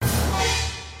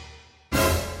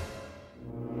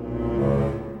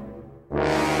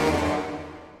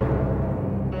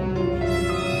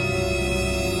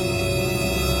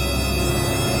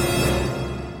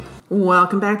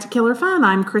Welcome back to Killer Fun.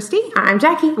 I'm Christy. I'm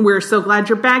Jackie. We're so glad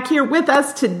you're back here with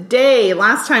us today.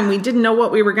 Last time we didn't know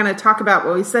what we were going to talk about,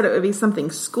 but we said it would be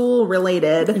something school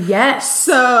related. Yes.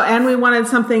 And we wanted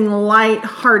something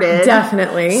lighthearted.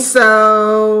 Definitely.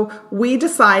 So we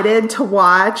decided to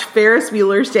watch Ferris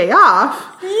Bueller's Day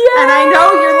Off. Yay! And I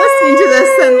know you're listening to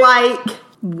this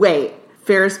and wait.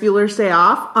 Ferris Bueller's Day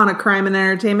Off on a crime and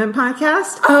entertainment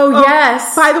podcast? Oh,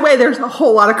 yes. By the way, there's a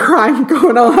whole lot of crime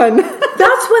going on.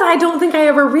 That's what I don't think I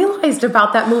ever realized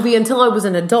about that movie until I was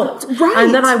an adult. Right.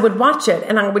 And then I would watch it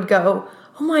and I would go,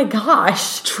 oh my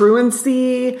gosh.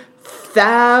 Truancy,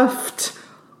 theft.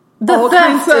 The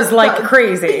theft is like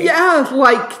crazy. Yeah,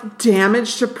 like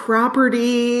damage to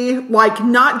property, like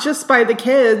not just by the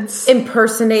kids.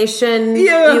 Impersonation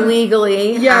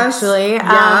illegally, actually.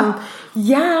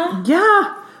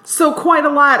 Yeah. So quite a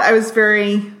lot. I was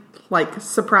very,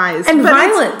 surprised. And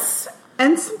violence.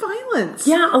 And some violence.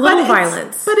 Yeah, a little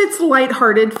violence. But it's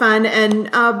lighthearted fun and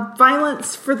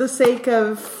violence for the sake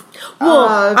of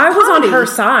I was comedy. On her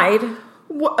side.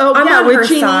 I'm on with her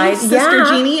Jeannie, side. Sister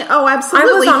Jeannie. Oh,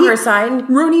 absolutely. I was on her side.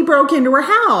 Rooney broke into her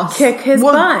house. Kick his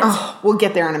butt. Oh, we'll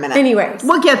get there in a minute. Anyways.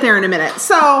 We'll get there in a minute.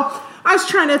 So, I was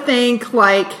trying to think,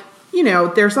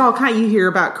 there's all kind, you hear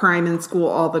about crime in school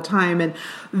all the time, and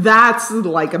that's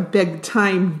like a big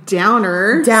time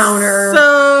downer.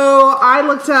 So I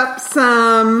looked up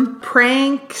some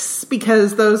pranks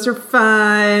because those are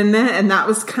fun, and that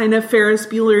was kind of Ferris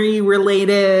Bueller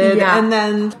related. Yeah. And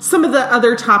then some of the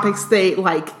other topics the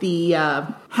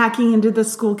hacking into the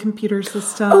school computer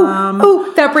system.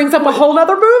 Oh, that brings up a whole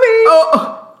other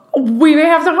movie. We may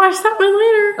have to watch that one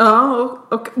later. Oh,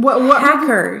 okay. What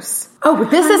Hackers. Oh,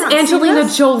 this is Angelina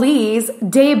Jolie's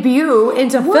debut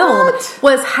into film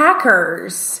was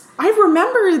Hackers. I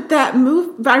remember that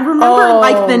movie. I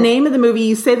remember the name of the movie.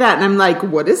 You say that and I'm like,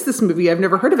 what is this movie? I've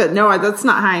never heard of it. No, that's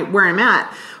not where I'm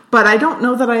at. But I don't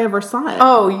know that I ever saw it.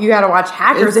 Oh, you got to watch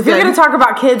Hackers. If you're going to talk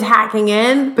about kids hacking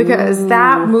in, because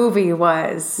that movie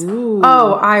was... Ooh.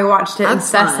 Oh, I watched it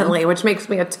incessantly, which makes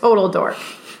me a total dork.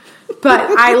 But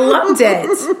I loved it.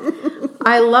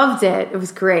 It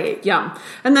was great. Yeah.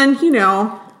 And then,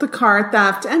 the car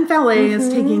theft and valet is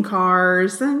taking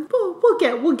cars, and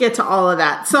we'll get to all of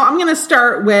that. So I'm going to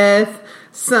start with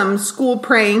some school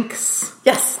pranks.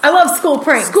 Yes, I love school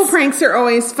pranks. School pranks are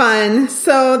always fun.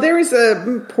 So there was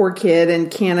a poor kid in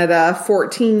Canada,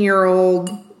 14-year-old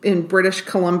in British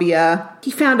Columbia. He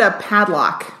found a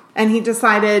padlock, and he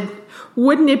decided,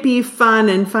 wouldn't it be fun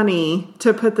and funny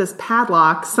to put this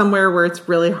padlock somewhere where it's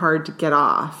really hard to get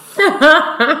off?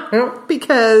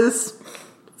 Because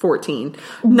 14,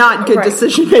 not good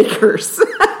decision makers,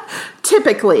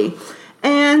 typically.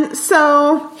 And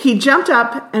so he jumped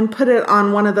up and put it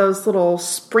on one of those little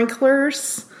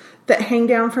sprinklers that hang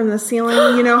down from the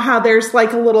ceiling. You know how there's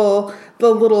the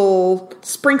little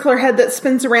sprinkler head that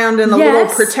spins around and a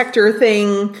little protector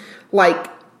thing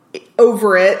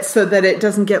over it so that it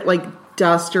doesn't get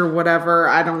dust or whatever.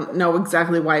 I don't know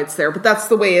exactly why it's there, but that's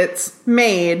the way it's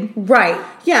made. Right.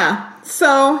 Yeah.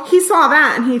 So he saw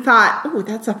that and he thought, oh,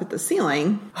 that's up at the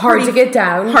ceiling. Hard to get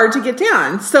down.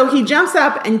 So he jumps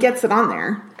up and gets it on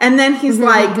there. And then he's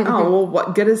like, oh, well,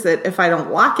 what good is it if I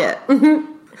don't lock it?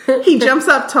 He jumps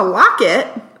up to lock it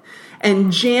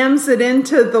and jams it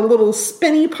into the little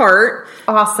spinny part.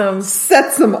 Awesome.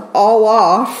 Sets them all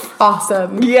off.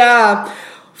 Awesome. Yeah.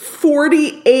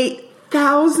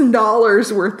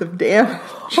 $48,000 worth of damage.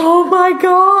 Oh my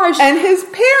gosh. And his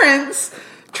parents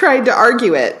tried to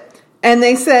argue it. And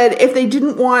they said if they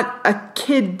didn't want a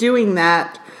kid doing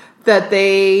that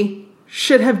they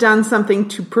should have done something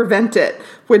to prevent it,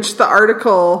 which the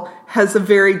article has a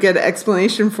very good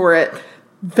explanation for it.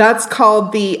 That's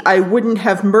called the I wouldn't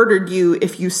have murdered you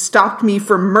if you stopped me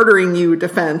from murdering you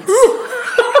defense.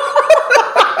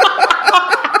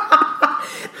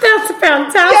 That's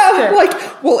fantastic. Yeah,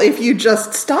 well, if you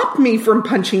just stopped me from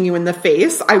punching you in the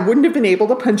face, I wouldn't have been able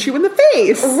to punch you in the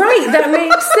face. Right, that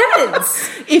makes sense.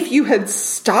 If you had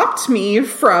stopped me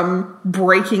from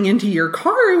breaking into your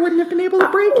car, I wouldn't have been able to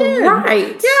break in.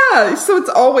 Right. Yeah, so it's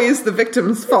always the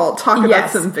victim's fault. Talk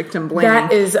about some victim blaming.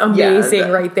 That is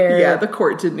amazing right there. Yeah, the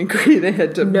court didn't agree. They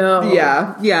had to... No.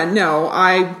 No,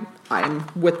 I'm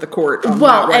with the court on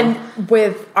that one. And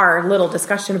with our little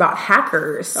discussion about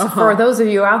Hackers, for those of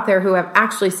you out there who have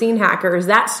actually seen Hackers,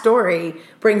 that story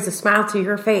brings a smile to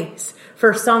your face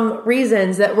for some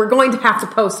reasons that we're going to have to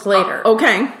post later.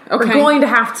 Okay. We're going to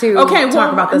have to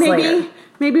talk about this later.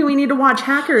 Maybe we need to watch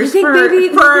Hackers for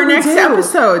our next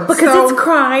episode. Because it's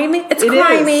crime. It's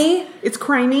crimey. It's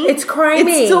crimey. It's crimey.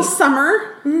 It's still summer.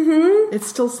 Mm-hmm. It's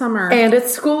still summer. And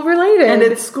it's school related.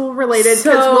 Because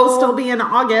we'll still be in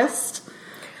August.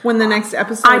 when the next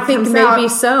episode I think comes maybe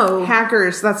out. so.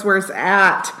 Hackers, that's where it's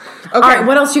at. Okay. All right,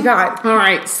 what else you got? All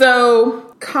right,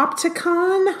 so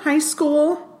Copticon High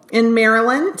School in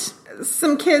Maryland.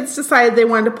 Some kids decided they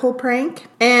wanted to pull a prank,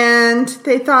 and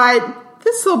they thought,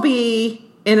 this will be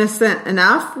innocent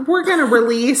enough. We're going to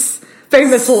release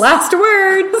Famous last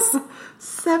words.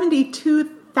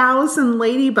 72,000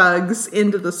 ladybugs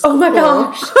into the school. Oh my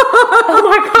gosh. Oh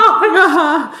my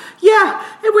gosh. Yeah,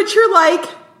 which you're like,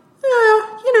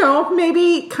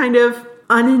 maybe kind of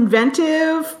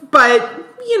uninventive, but,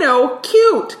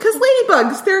 cute. Because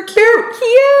ladybugs, they're cute. They're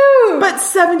cute. But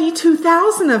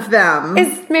 72,000 of them.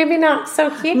 It's maybe not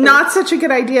so cute. Not such a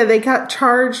good idea. They got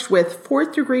charged with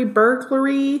 4th-degree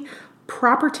burglary,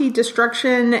 property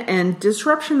destruction, and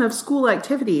disruption of school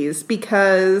activities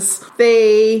because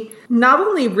they not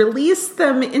only released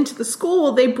them into the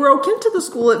school, they broke into the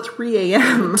school at 3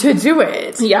 a.m. to do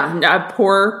it. Yeah,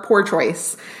 poor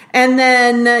choice. And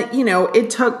then, it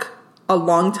took a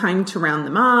long time to round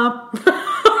them up.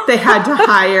 They had to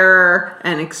hire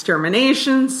an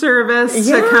extermination service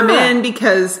to come in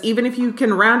because even if you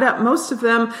can round up most of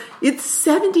them, it's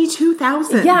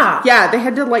 72,000. Yeah. Yeah, they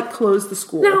had to close the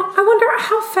school. Now, I wonder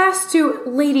how fast do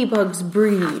ladybugs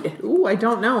breed? Ooh, I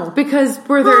don't know. Because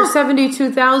were there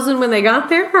 72,000 when they got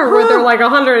there or were there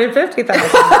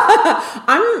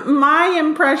 150,000? My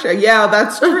impression. Yeah,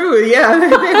 that's true. Yeah, they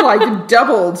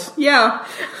doubled. Yeah.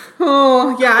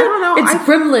 Oh, yeah, I don't know. It's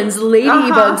Gremlins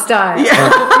ladybug style.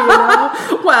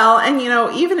 Yeah. Well, and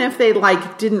even if they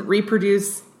didn't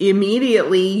reproduce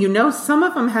immediately, some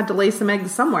of them had to lay some eggs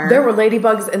somewhere. There were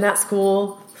ladybugs in that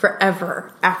school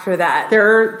forever after that.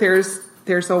 There's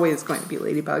always going to be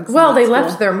ladybugs. Well, they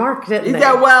left their mark, didn't they?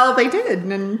 Yeah, well, they did,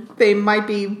 and they might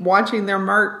be watching their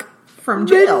mark from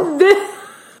jail.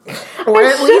 Or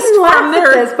at least from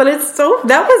their... but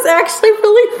that was actually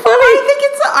really funny.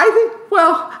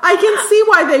 I can see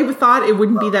why they thought it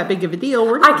wouldn't be that big of a deal.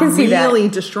 We're not really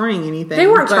destroying anything. They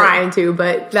weren't trying to,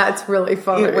 but that's really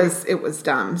funny. It was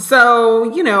dumb.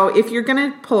 So, if you're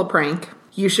going to pull a prank,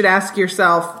 you should ask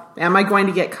yourself, am I going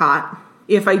to get caught?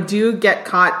 If I do get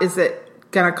caught, is it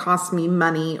going to cost me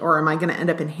money or am I going to end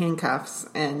up in handcuffs?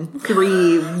 And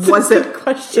 3, is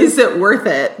it worth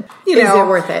it? Is it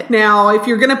worth it? Now, if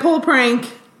you're going to pull a prank,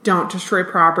 don't destroy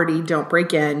property, don't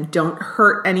break in, don't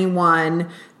hurt anyone,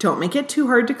 don't make it too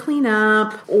hard to clean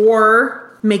up,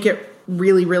 or make it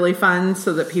really, really fun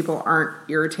so that people aren't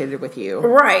irritated with you.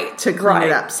 Right. To clean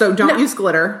it up. So don't use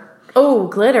glitter. Oh,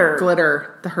 glitter.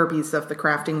 Glitter, the herpes of the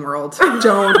crafting world.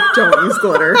 Don't use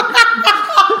glitter.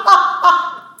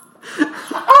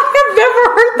 I've never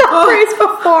heard that phrase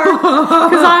before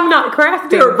because I'm not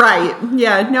crafting. You're right.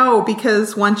 Yeah, no,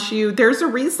 because there's a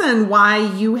reason why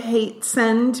you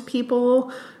send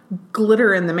people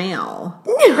glitter in the mail.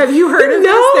 Have you heard of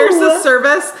this? There's a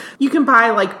service you can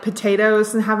buy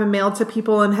potatoes and have them mailed to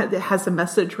people and it has a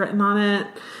message written on it.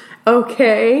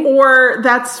 Okay. or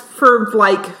that's for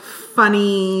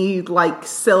funny,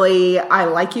 silly, I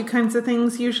like you kinds of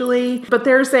things usually. But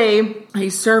there's a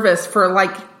service for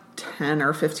 $10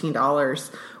 or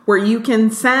 $15 where you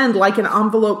can send an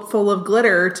envelope full of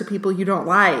glitter to people you don't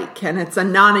like. And it's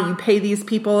you pay these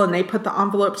people and they put the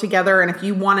envelope together. And if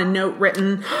you want a note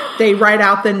written, they write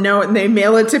out the note and they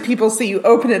mail it to people. So you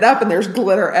open it up and there's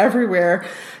glitter everywhere.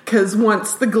 Because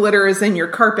once the glitter is in your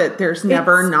carpet, there's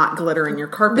never not glitter in your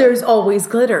carpet. There's always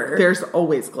glitter. There's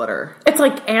always glitter. It's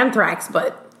like anthrax,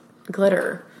 but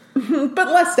glitter. But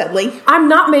less deadly. I'm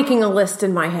not making a list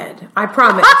in my head. I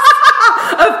promise.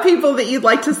 Of people that you'd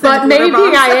like to send but maybe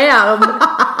bombs. I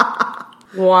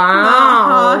am.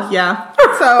 Wow. Yeah.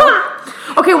 So.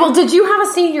 Okay, well, did you have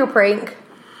a senior prank?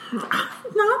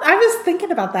 I was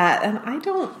thinking about that, and I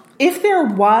don't... If there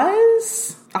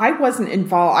was... I wasn't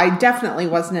involved. I definitely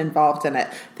wasn't involved in it.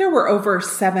 There were over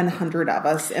 700 of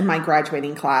us in my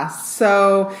graduating class.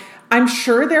 So I'm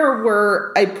sure there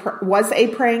was a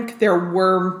prank. There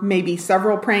were maybe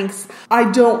several pranks.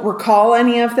 I don't recall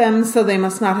any of them, so they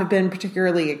must not have been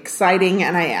particularly exciting.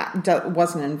 And I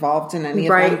wasn't involved in any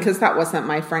of them because that wasn't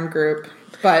my friend group.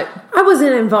 But I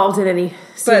wasn't involved in any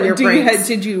senior pranks.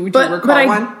 Did you recall one? But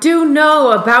I do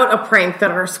know about a prank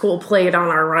that our school played on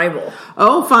our rival.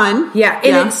 Oh, fun. Yeah,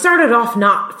 and it started off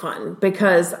not fun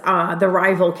because the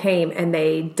rival came and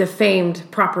they defamed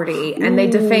property and they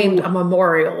defamed a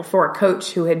memorial for a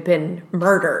coach who had been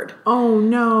murdered. Oh,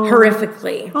 no.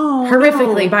 Horrifically.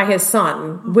 Horrifically by his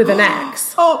son with an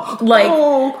axe.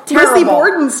 Terrible. Missy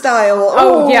Borden style.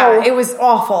 Oh, yeah, it was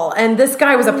awful. And this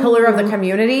guy was a pillar of the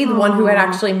community, the one who had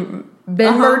actually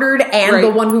been murdered and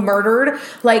the one who murdered.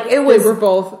 Like, it was, they were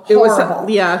both horrible. It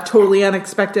was totally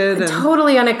unexpected.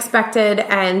 Totally unexpected,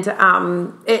 and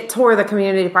it tore the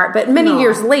community apart. But many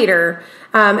years later,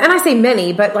 and I say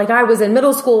many, but like, I was in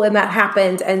middle school and that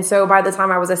happened, and so by the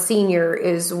time I was a senior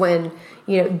is when,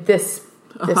 you know, this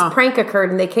prank occurred,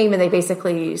 and they came and they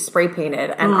basically spray painted,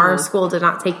 and our school did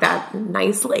not take that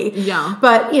nicely. Yeah.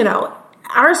 But, you know,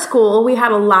 our school, we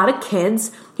had a lot of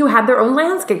kids who had their own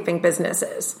landscaping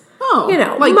businesses. Oh, you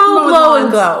know, like mow, blow,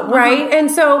 and go, right? And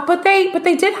so, but they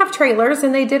did have trailers,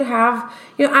 and they did have,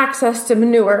 you know, access to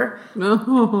manure.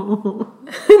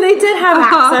 They did have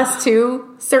access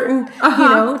to certain, you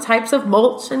know, types of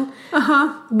mulch and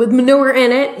with manure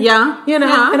in it. Yeah, you know,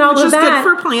 yeah, and all which of is that.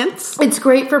 good for plants. It's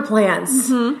great for plants,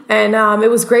 and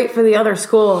it was great for the other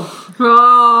school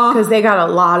Oh, because they got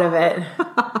a lot of it,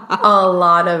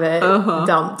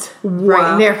 dumped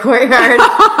right in their courtyard.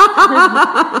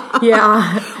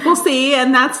 Yeah. Well, see,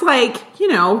 and that's like, you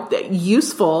know,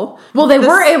 useful. Well, they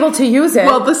were able to use it.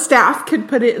 Well, the staff could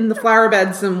put it in the flower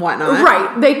beds and whatnot.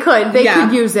 Right. They could. They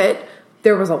could use it.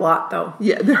 There was a lot, though.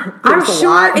 Yeah, I'm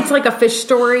sure it's like a fish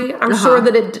story. I'm sure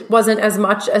that it wasn't as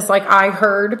much as like I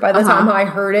heard by the time I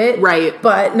heard it. Right.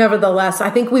 But nevertheless,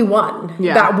 I think we won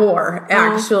that war,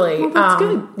 actually. Well, that's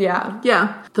good. Yeah.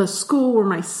 Yeah. The school where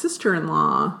my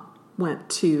sister-in-law went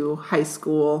to high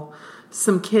school,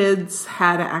 some kids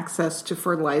had access to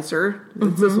fertilizer.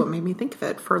 This is what made me think of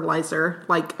it. Fertilizer,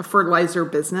 like a fertilizer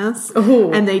business.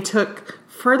 Ooh. And they took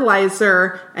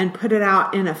fertilizer and put it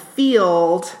out in a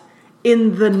field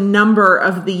in the number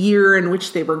of the year in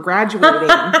which they were graduating.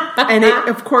 And it,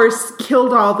 of course,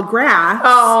 killed all the grass.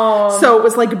 Oh. So it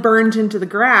was like burned into the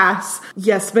grass.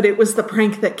 Yes, but it was the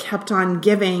prank that kept on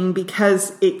giving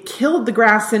because it killed the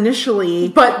grass initially.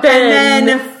 But then...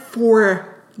 And then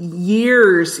for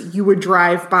years you would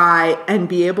drive by and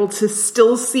be able to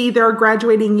still see their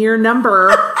graduating year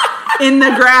number in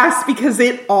the grass because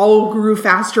it all grew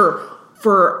faster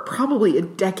for probably a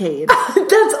decade.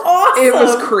 That's awesome. It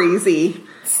was crazy.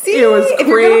 See, it was if crazy.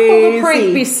 you're gonna pull a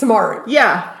prank, be smart.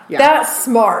 Yeah. That's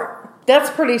smart.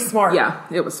 That's pretty smart. Yeah,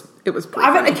 it was pretty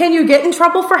funny. Can you get in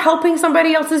trouble for helping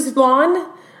somebody else's lawn?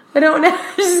 I don't know.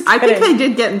 I think they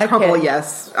did get in trouble,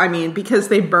 yes. I mean, because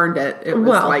they burned it. It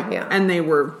was and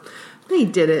they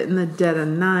did it in the dead of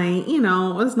night. You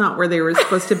know, it was not where they were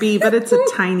supposed to be, but it's a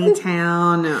tiny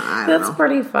town. I don't know. That's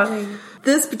pretty funny.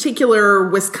 This particular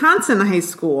Wisconsin high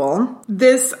school,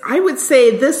 I would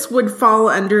say this would fall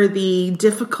under the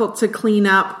difficult to clean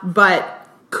up, but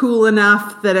cool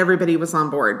enough that everybody was on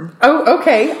board. Oh,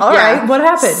 okay. All right. What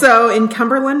happened? So in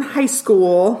Cumberland High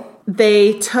School,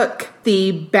 they took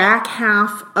the back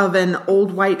half of an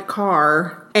old white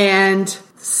car and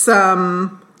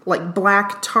some like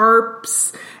black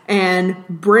tarps and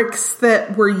bricks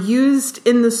that were used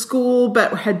in the school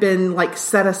but had been like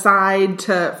set aside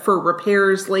for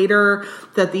repairs later,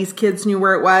 that these kids knew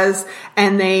where it was,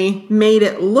 and they made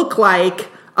it look like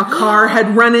a car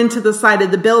had run into the side of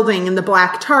the building, and the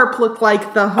black tarp looked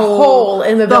like the hole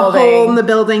in the building. Hole in the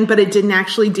building, but it didn't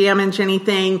actually damage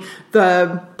anything.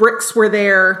 The bricks were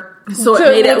there. So it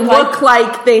made it look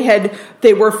like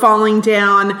they were falling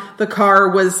down. The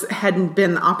car hadn't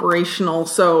been operational,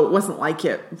 so it wasn't like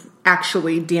it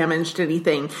actually damaged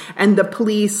anything. And the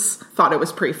police thought it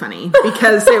was pretty funny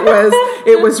because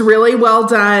it was really well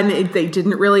done. They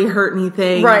didn't really hurt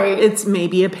anything. Right. It's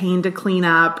maybe a pain to clean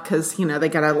up because, you know, they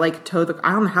gotta like tow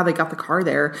I don't know how they got the car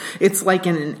there. It's like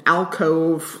in an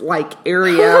alcove like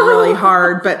area, really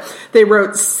hard. But they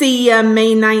wrote, "See ya,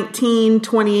 May 19,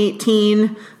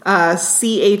 2018.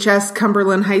 CHS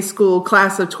Cumberland High School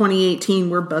class of 2018.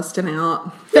 We're busting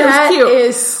out." That was cute.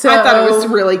 Is so I thought it was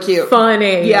really cute.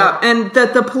 Funny. Yeah, and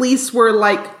that the police were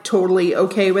like totally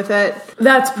okay with it.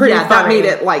 That's pretty funny. That made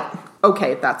it like,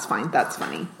 okay, that's fine. That's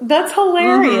funny. That's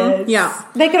hilarious. Yeah.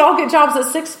 They could all get jobs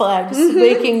at Six Flags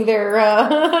making their...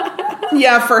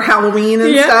 Yeah, for Halloween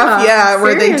and stuff. Yeah,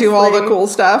 where they do all the cool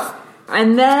stuff.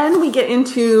 And then we get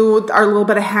into our little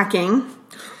bit of hacking.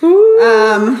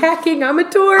 Ooh, hacking, I'm a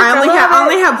dork. I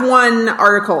only have one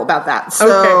article about that,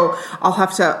 so okay. I'll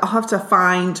have to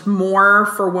find more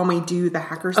for when we do the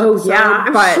hackers episode. Oh yeah,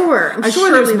 I'm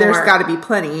sure there's got to be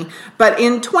plenty. But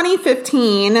in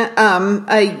 2015,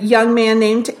 a young man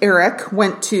named Eric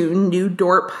went to New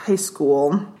Dorp High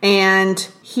School, and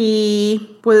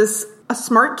he was a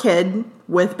smart kid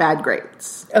with bad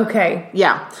grades. Okay,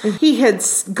 yeah, he had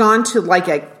gone to like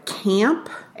a camp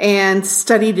and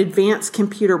studied advanced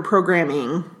computer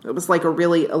programming. It was like a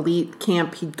really elite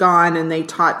camp he'd gone, and they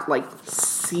taught like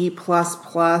C++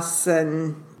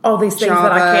 and all these things Java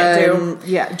that I can't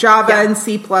do. Java and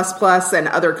C++ and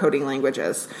other coding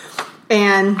languages.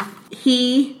 And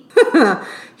he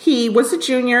he was a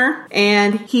junior,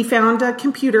 and he found a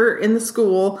computer in the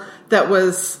school that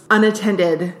was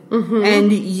unattended,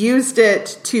 and used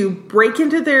it to break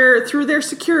into through their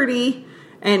security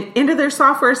and into their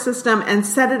software system and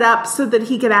set it up so that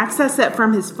he could access it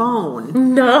from his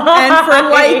phone. Nice. And for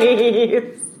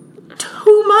like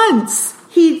 2 months,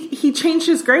 he changed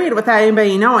his grade without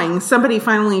anybody knowing. Somebody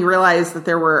finally realized that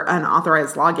there were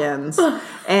unauthorized logins,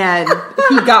 and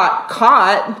he got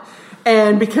caught.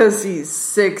 And because he's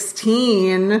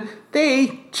 16,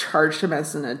 they charged him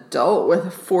as an adult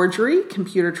with forgery,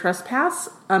 computer trespass,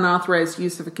 unauthorized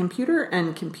use of a computer,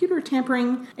 and computer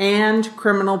tampering, and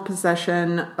criminal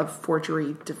possession of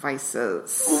forgery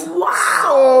devices.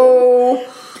 Wow!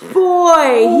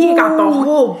 Boy, he got the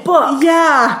whole book.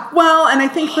 Yeah. Well, and I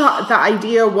think the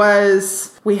idea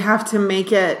was we have to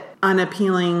make it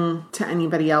unappealing to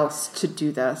anybody else to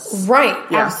do this. Right.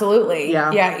 Yeah. Absolutely.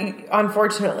 Yeah. Yeah.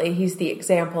 Unfortunately, he's the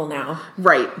example now.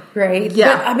 Right. Right.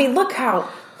 Yeah. But, I mean, look how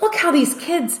these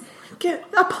kids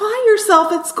apply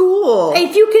yourself at school.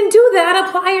 If you can do that,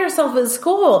 apply yourself at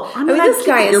school. I mean, this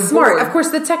guy is smart. Bored. Of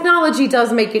course, the technology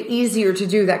does make it easier to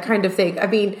do that kind of thing. I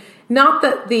mean, not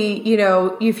that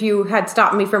if you had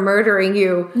stopped me from murdering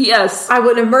you, yes, I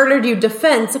would have murdered you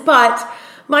defense, but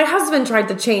my husband tried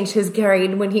to change his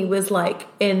grade when he was like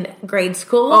in grade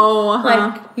school. Oh,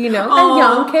 like, a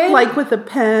young kid. Like with a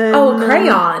pen. Oh,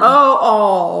 crayon.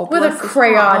 With a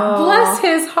crayon. Bless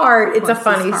his heart. It's a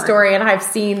funny story, and I've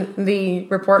seen the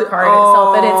report card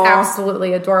itself, and it's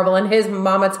absolutely adorable. And his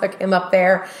mama took him up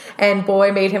there, and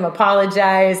boy made him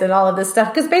apologize and all of this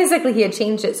stuff, because basically he had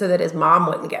changed it so that his mom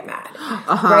wouldn't get mad.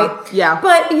 Right? Yeah.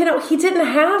 But, he didn't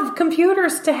have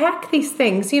computers to hack these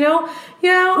things,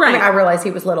 Right. I mean, I realized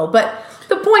he was little, but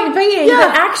the point being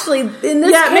that actually in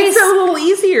this case, it makes it a little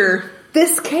easier.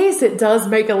 This case, it does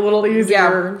make it a little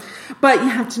easier. Yeah. But you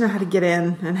have to know how to get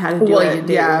in and how to do it. You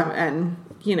do. Yeah, and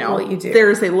you do.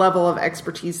 There's a level of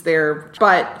expertise there,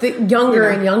 but the younger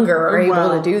and younger are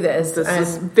able to do this. This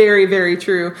is very, very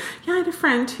true. Yeah, I had a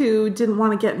friend who didn't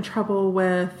want to get in trouble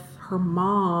with her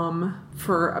mom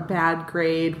for a bad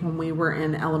grade when we were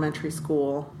in elementary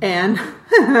school. And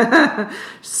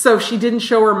so she didn't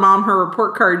show her mom her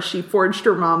report card. She forged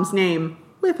her mom's name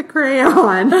with a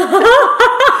crayon. And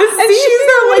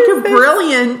she's a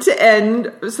brilliant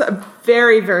and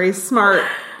very, very smart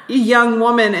young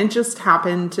woman, and just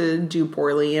happened to do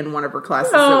poorly in one of her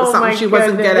classes. It was something she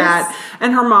wasn't good at.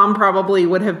 And her mom probably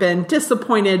would have been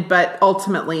disappointed, but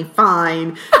ultimately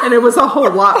fine. And it was a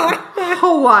whole lot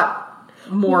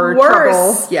more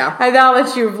trouble. Yeah. And now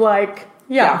that you've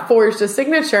forged a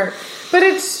signature. But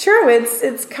it's true.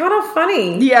 It's kind of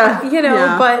funny.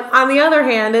 Yeah. But on the other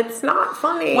hand, it's not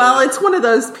funny. Well, it's one of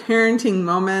those parenting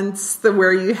moments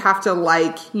where you have to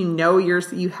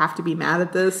you have to be mad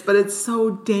at this, but it's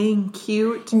so dang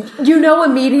cute.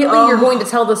 Immediately you're going to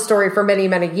tell the story for many,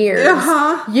 many years.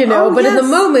 But in the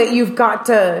moment you've got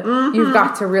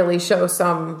to really show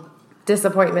some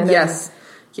disappointment. Yes.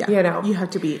 Yeah. You have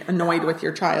to be annoyed with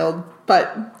your child,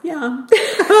 but yeah.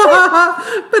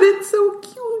 But it's so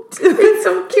cute. It's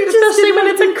so cute, especially when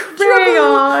it's a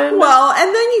crayon. Well,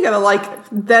 and then you gotta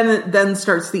then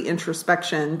starts the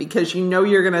introspection, because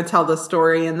you're gonna tell the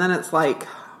story, and then it's like,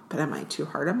 but am I too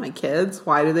hard on my kids?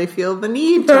 Why do they feel the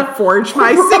need to forge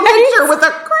my signature with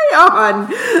a crayon?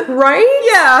 Right?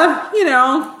 Yeah,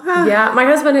 Yeah, my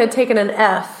husband had taken an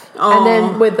F. And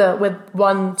then with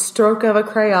one stroke of a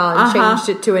crayon, changed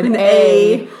it to an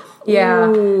A. Yeah,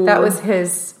 Ooh. that was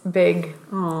his big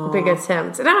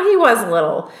attempt. Now, he was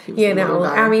little,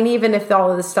 I mean, even if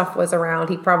all of this stuff was around,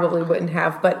 he probably wouldn't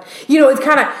have. But,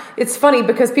 it's funny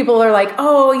because people are like,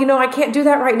 I can't do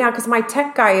that right now because my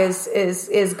tech guy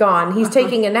is gone. He's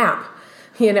taking a nap.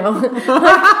 Because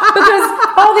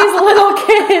all these little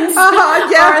kids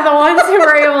are the ones who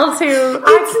are able to.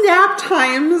 It's nap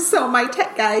time, so my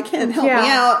tech guy can help me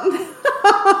out.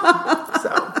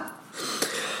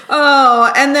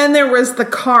 And then there was the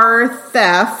car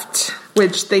theft,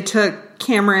 which they took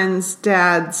Cameron's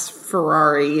dad's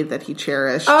Ferrari that he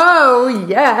cherished. Oh,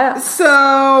 yes.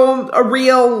 So a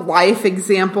real life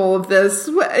example of this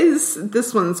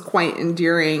one's quite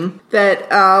endearing. That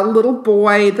little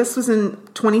boy, this was in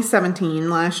 2017,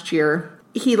 last year.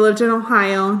 He lived in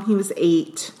Ohio. He was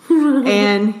 8.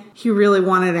 And he really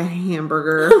wanted a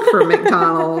hamburger from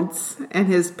McDonald's. And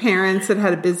his parents had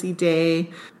had a busy day,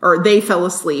 or they fell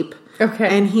asleep.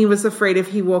 Okay. And he was afraid if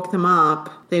he woke them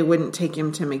up, they wouldn't take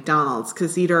him to McDonald's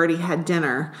because he'd already had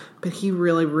dinner. But he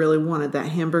really, really wanted that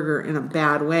hamburger in a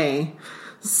bad way.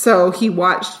 So he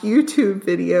watched YouTube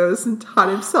videos and taught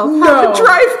himself how to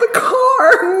drive the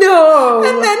car. No.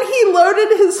 And then he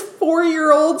loaded his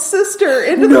 4-year-old sister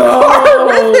into the car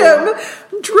with him,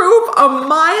 drove 1.5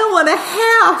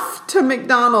 miles to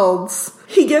McDonald's.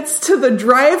 He gets to the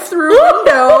drive-through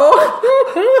window,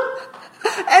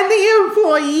 and the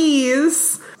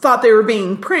employees thought they were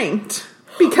being pranked.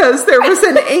 Because there was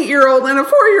an 8-year-old and a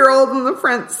 4-year-old in the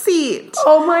front seat.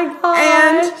 Oh my gosh.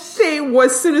 And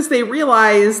as soon as they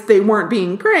realized they weren't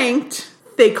being pranked,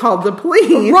 they called the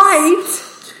police. Right.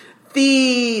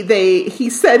 He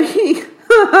said he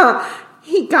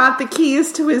he got the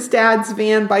keys to his dad's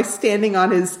van by standing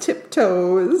on his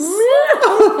tiptoes.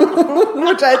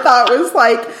 Which I thought was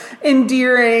like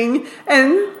endearing.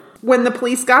 And when the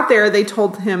police got there, they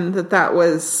told him that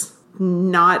was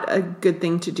not a good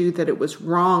thing to do, that it was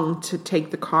wrong to take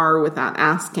the car without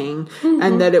asking,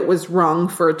 and that it was wrong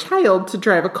for a child to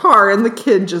drive a car. And the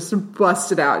kid just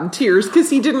busted out in tears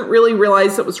because he didn't really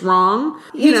realize it was wrong.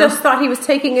 He just thought he was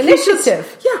taking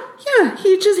initiative.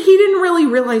 He didn't really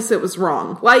realize it was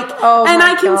wrong. And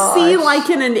I can see like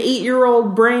in an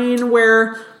 8-year-old brain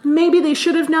where maybe they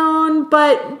should have known,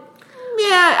 but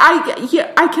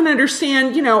I can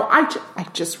understand, I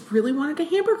just really wanted a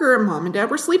hamburger and Mom and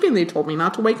Dad were sleeping. They told me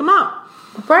not to wake them up.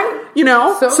 Right.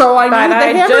 So I needed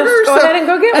the hamburger. Just go ahead and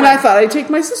go get one. And I thought I'd take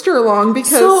my sister along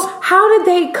because... So how did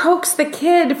they coax the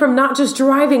kid from not just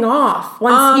driving off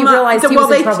once he realized he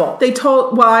was in trouble?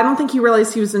 I don't think he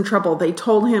realized he was in trouble. They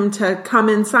told him to come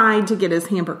inside to get his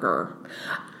hamburger.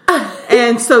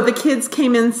 And so the kids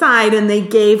came inside and they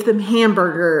gave them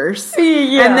hamburgers.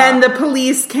 Yeah. And then the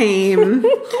police came.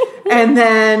 And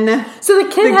then... So the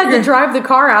kid had to drive the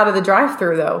car out of the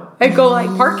drive-thru though. And go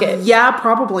park it. Yeah,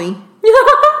 probably.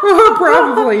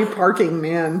 Probably parking,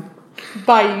 man.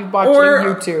 By watching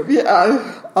YouTube.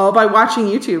 Yeah. By watching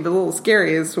YouTube. A little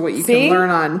scary as to what you can learn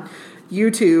on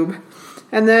YouTube.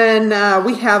 And then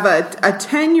we have a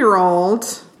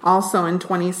 10-year-old... also in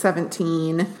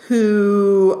 2017,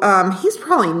 who he's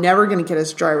probably never going to get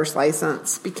his driver's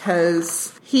license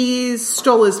because he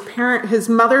stole his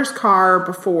mother's car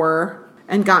before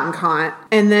and gotten caught.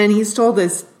 And then he stole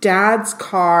his dad's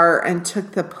car and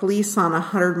took the police on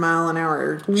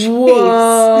 100-mile-an-hour chase.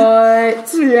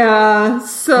 What? Yeah.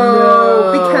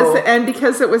 So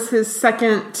because it was his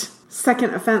second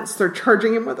offense, they're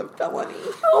charging him with a felony.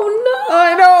 Oh, no.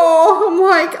 I know. I'm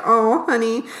like, oh,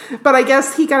 honey. But I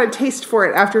guess he got a taste for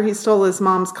it after he stole his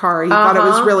mom's car. He thought it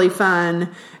was really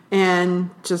fun and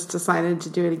just decided to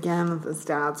do it again with his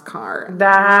dad's car.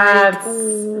 That's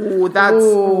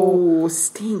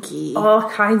stinky. All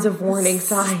kinds of warning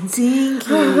signs.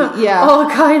 Stinky. Yeah. All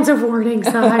kinds of warning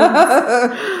signs.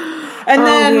 And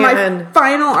then my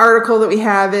final article that we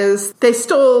have is they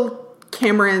stole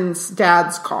Cameron's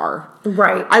dad's car.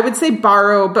 Right. I would say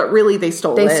borrow, but really they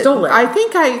stole it. They stole it. I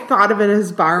think I thought of it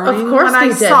as borrowing. Of course when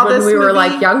they did when we were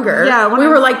younger. Yeah. We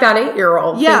were like that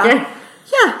 8-year-old. Yeah. Thinking.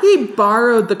 Yeah, he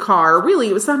borrowed the car. Really,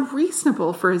 it was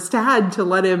unreasonable for his dad to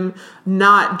let him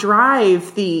not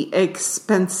drive the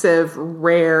expensive,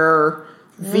 rare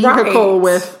vehicle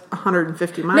with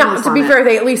 150 miles on it. Now, to be fair,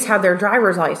 they at least had their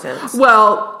driver's license.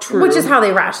 Well, true. Which is how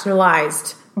they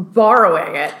rationalized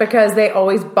borrowing it, because they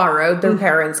always borrowed their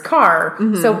parents' car.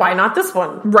 So why not this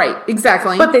one? Right,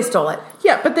 exactly. But they stole it.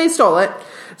 Yeah, but they stole it.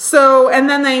 So, and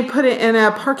then they put it in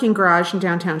a parking garage in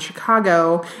downtown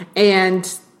Chicago, and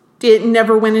it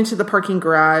never went into the parking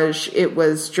garage. It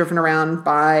was driven around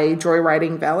by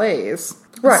joyriding valets.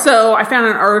 Right. So I found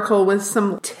an article with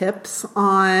some tips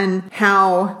on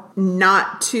how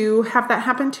not to have that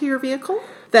happen to your vehicle.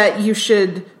 That you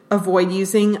should avoid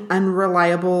using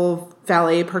unreliable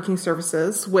valet parking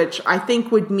services, which I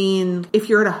think would mean if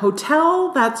you're at a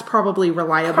hotel, that's probably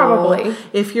reliable. Probably.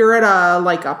 If you're at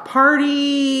a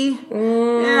party,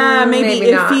 maybe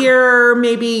if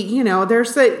not.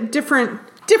 There's a different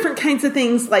kinds of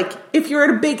things. Like if you're at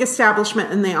a big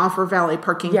establishment and they offer valet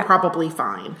parking, probably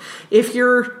fine. If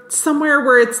you're somewhere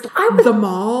where it's the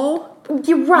mall,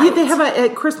 you're right. They have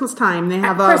at Christmas time. They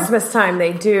have Christmas time.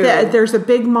 They do. There's a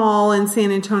big mall in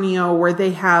San Antonio where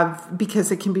they have,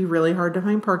 because it can be really hard to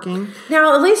find parking.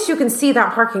 Now, at least you can see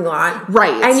that parking lot,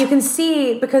 right? And you can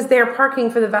see, because they're parking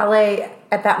for the valet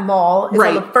at that mall is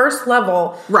on the first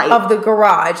level of the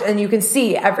garage, and you can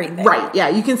see everything. Right, yeah,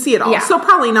 you can see it all. Yeah. So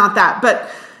probably not that, but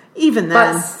even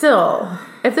then. But still,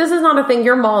 if this is not a thing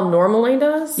your mall normally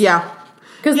does. Yeah.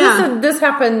 Because this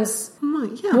happens,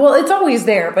 well, it's always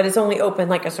there, but it's only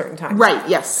open a certain time. Right,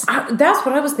 yes. That's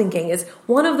what I was thinking, is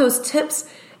one of those tips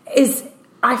is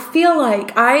I feel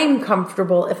like I'm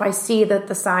comfortable if I see that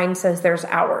the sign says there's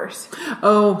hours.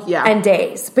 Oh, yeah. And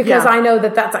days. Because I know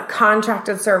that that's a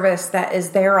contracted service that is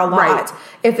there a lot. Right.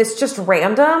 If it's just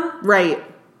random. Right.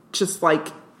 Just like,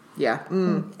 yeah.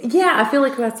 Yeah, I feel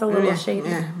like that's a little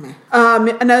shady.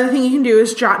 Another thing you can do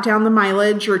is jot down the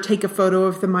mileage or take a photo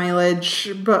of the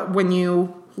mileage. But when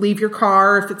you leave your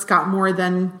car, if it's got more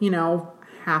than,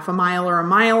 half a mile or a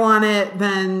mile on it,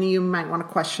 then you might want to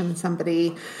question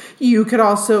somebody. You could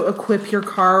also equip your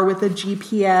car with a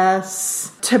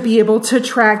GPS to be able to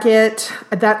track it.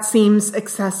 That seems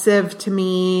excessive to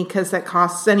me because that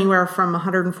costs anywhere from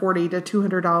 $140 to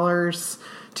 $200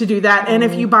 to do that. And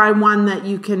if you buy one that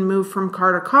you can move from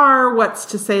car to car, what's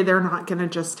to say they're not going to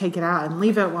just take it out and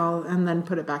leave it and then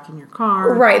put it back in your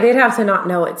car? Right. They'd have to not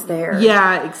know it's there.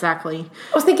 Yeah, exactly.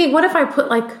 I was thinking, what if I put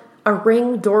like a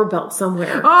Ring doorbell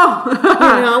somewhere?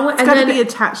 Oh, it's and got to be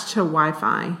attached to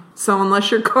Wi-Fi. So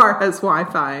unless your car has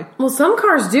Wi-Fi. Well, some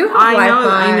cars do have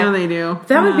Wi-Fi. I know they do.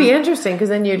 That would be interesting because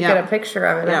then you'd get a picture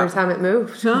of it every time it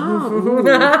moved. Oh.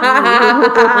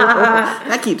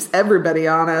 That keeps everybody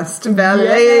honest.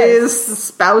 Valets,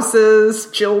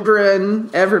 spouses, children,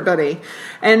 everybody.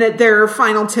 And their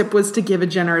final tip was to give a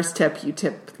generous tip. You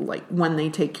tip like when they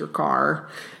take your car,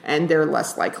 and they're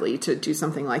less likely to do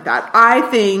something like that. I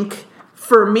think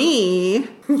for me,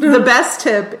 the best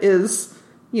tip is,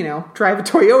 drive a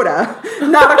Toyota,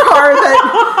 not a car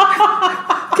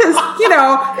that, because,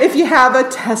 if you have a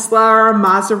Tesla or a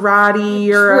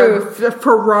Maserati or a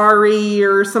Ferrari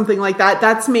or something like that,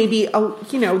 that's maybe,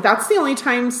 that's the only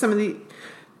time some of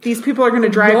these people are going to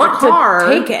drive the car.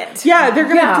 To take it. Yeah, they're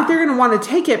going to want to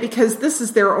take it because this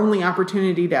is their only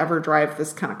opportunity to ever drive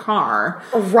this kind of car.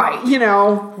 Right.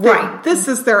 Right. This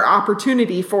is their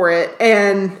opportunity for it.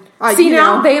 And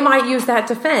now they might use that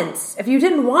defense. If you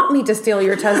didn't want me to steal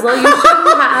your Tesla,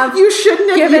 you shouldn't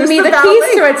have given me the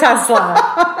keys to a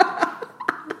Tesla.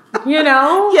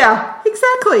 Yeah,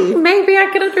 exactly. Maybe I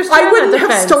could understand. I wouldn't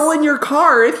have stolen your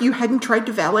car if you hadn't tried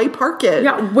to valet park it.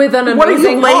 Yeah, with an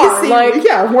amazing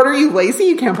car. What are you, lazy?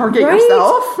 You can't park it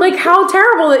yourself? Like, how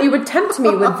terrible that you would tempt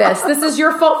me with this. This is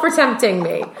your fault for tempting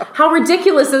me. How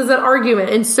ridiculous is that argument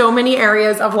in so many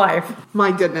areas of life?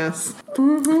 My goodness.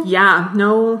 Mm-hmm. Yeah,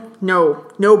 no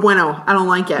bueno. I don't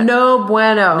like it. No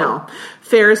bueno. No.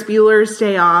 Ferris Bueller's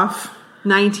Day Off,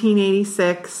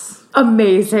 1986.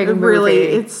 Amazing movie. Really,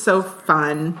 it's so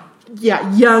fun.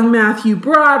 Yeah, young Matthew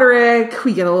Broderick.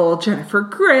 We get a little Jennifer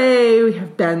Grey. We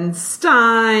have Ben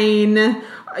Stein.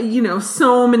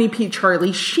 So many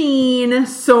Charlie Sheen.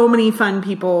 So many fun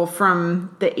people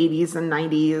from the 80s and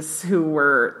 90s who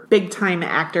were big-time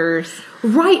actors.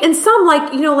 Right, and some,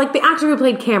 like the actor who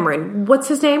played Cameron. What's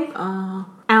his name?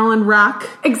 Alan Ruck.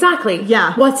 Exactly.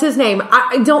 Yeah. What's his name?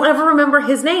 I don't ever remember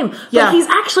his name. But he's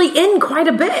actually in quite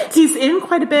a bit. He's in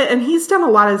quite a bit, and he's done a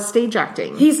lot of stage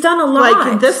acting. He's done a lot.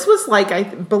 Like, this was, I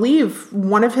believe,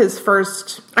 one of his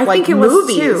first, I think it was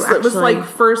movies. Too, it was,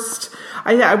 first...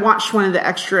 I watched one of the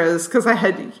extras because I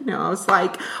had, I was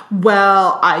like,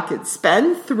 well, I could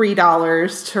spend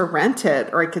 $3 to rent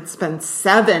it, or I could spend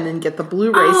 $7 and get the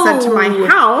Blu-ray sent to my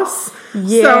house.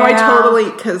 Yeah. So I totally,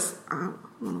 because I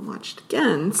want to watch it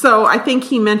again. So I think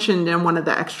he mentioned in one of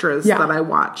the extras that I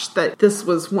watched that this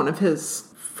was one of his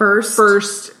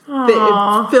first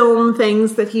film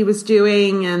things that he was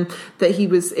doing, and that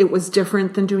it was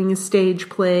different than doing a stage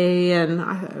play, and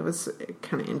it was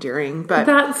kind of endearing.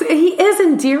 But he is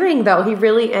endearing, though. He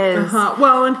really is.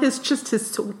 Well, and his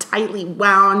so tightly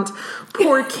wound.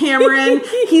 Poor Cameron.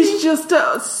 He's just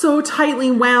so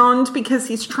tightly wound because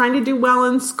he's trying to do well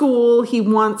in school. He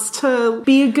wants to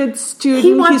be a good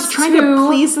student. He's trying to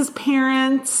please his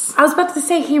parents. I was about to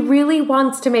say, he really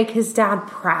wants to make his dad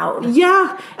proud.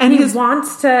 Yeah. And he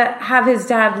wants to have his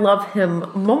dad love him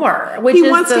more, which is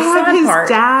the sad part. He wants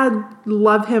to have his dad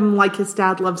love him like his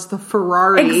dad loves the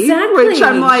Ferrari. Exactly. Which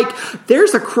I'm like,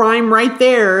 there's a crime right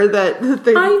there that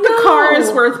the car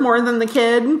is worth more than the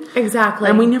kid. Exactly.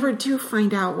 And we never do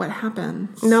find out what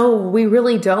happens. No, we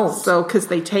really don't. So, because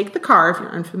they take the car, if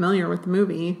you're unfamiliar with the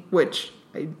movie, which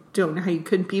I don't know how you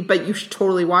could be, but you should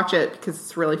totally watch it because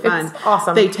it's really fun. It's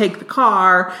awesome. They take the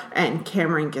car, and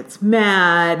Cameron gets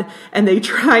mad, and they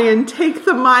try and take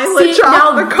the mileage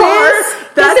off the car.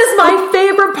 This is my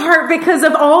favorite part because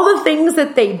of all the things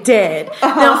that they did.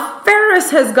 Now,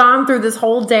 Ferris has gone through this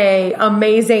whole day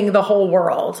amazing the whole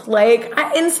world. Like,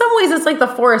 in some ways, it's like the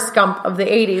Forrest Gump of the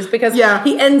 80s because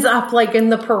he ends up like in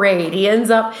the parade. He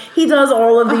does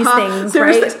all of these things,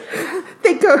 right?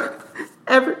 They go...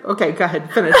 Okay, go ahead,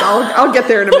 finish. I'll get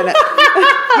there in a minute.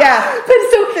 Yeah. But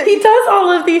so he does all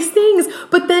of these things,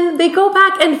 but then they go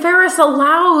back and Ferris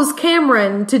allows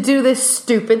Cameron to do this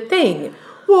stupid thing.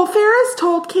 Well, Ferris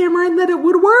told Cameron that it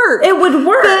would work. It would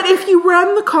work. That if you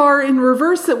run the car in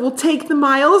reverse, it will take the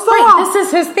miles right, off. this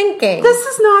is his thinking. This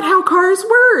is not how cars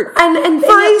work. And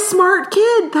for a smart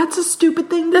kid, that's a stupid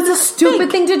thing. That's a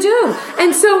stupid thing to do.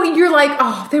 And so you're like,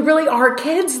 oh, they really are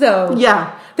kids, though.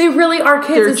 Yeah. They really are kids.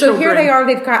 They're and so children. here they are.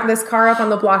 They've got this car up on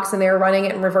the blocks and they're running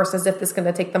it in reverse as if this is going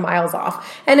to take the miles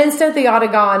off. And instead they ought to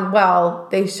gone, well,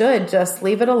 they should just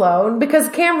leave it alone because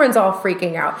Cameron's all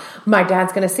freaking out. My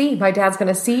dad's going to see. My dad's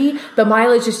going to see the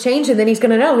mileage has changed and then he's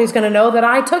going to know. He's going to know that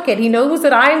I took it. He knows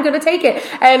that I am going to take it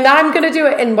and I'm going to do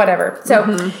it and whatever. So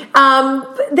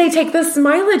they take this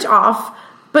mileage off.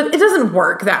 But it doesn't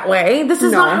work that way. This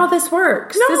is not how this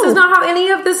works. No. This is not how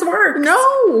any of this works.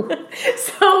 No.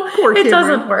 So it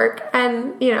doesn't work.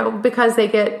 And, because they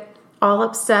get all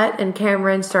upset and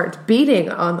Cameron starts beating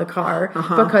on the car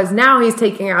because now he's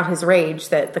taking out his rage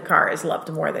that the car is loved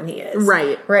more than he is.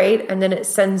 Right. Right? And then it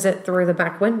sends it through the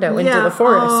back window into the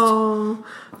forest. Oh,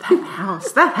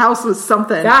 that house was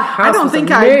something. That house I don't was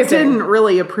think amazing. I didn't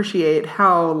really appreciate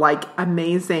how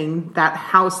amazing that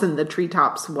house in the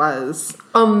treetops was.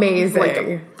 Amazing. Like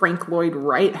a Frank Lloyd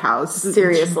Wright house.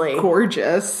 Seriously.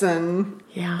 Gorgeous. And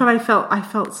yeah. But I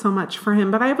felt so much for him,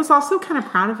 but I was also kind of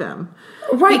proud of him.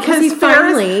 Right,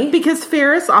 because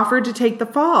Ferris offered to take the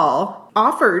fall,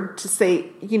 offered to say,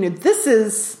 this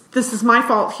is my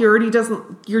fault. Your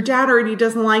dad already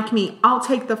doesn't like me. I'll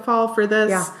take the fall for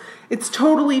this. Yeah. It's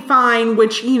totally fine,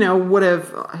 which, would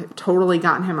have totally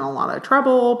gotten him in a lot of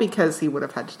trouble because he would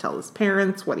have had to tell his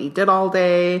parents what he did all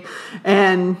day.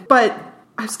 But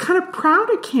I was kind of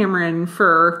proud of Cameron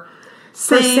for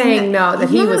saying no, that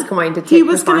he was going to take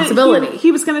responsibility.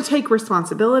 He was going to take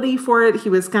responsibility for it. It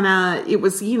was going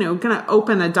to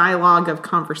open a dialogue of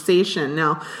conversation.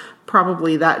 Now,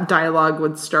 probably that dialogue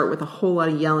would start with a whole lot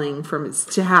of yelling from his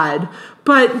dad,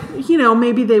 but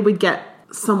maybe they would get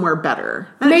somewhere better.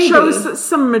 And it shows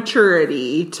some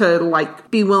maturity to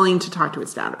be willing to talk to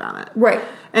his dad about it. Right.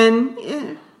 And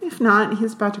if not,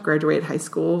 he's about to graduate high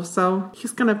school, so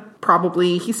he's going to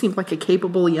he seemed like a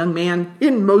capable young man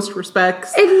in most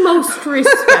respects. In most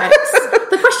respects.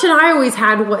 The question I always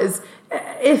had was,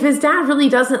 if his dad really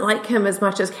doesn't like him as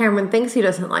much as Cameron thinks he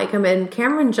doesn't like him, and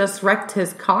Cameron just wrecked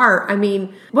his car,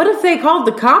 what if they called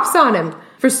the cops on him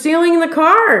for stealing the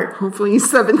car? Hopefully he's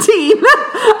 17. In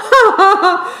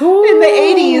the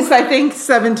 80s, I think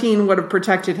 17 would have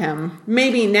protected him.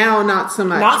 Maybe now, not so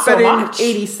much. In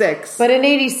 86. But in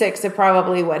 86, it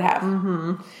probably would have.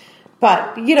 Mm-hmm.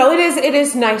 But, it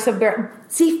is nice of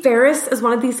See, Ferris is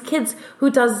one of these kids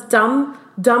who does dumb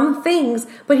things,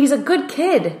 but he's a good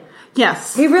kid.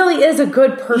 Yes. He really is a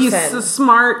good person. He's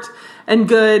smart and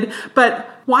good,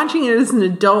 but watching it as an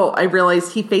adult, I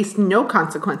realized he faced no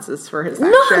consequences for his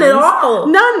actions. None at all.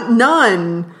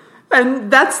 None.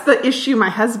 And that's the issue my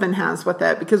husband has with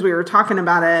it, because we were talking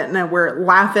about it and we're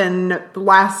laughing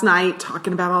last night,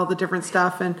 talking about all the different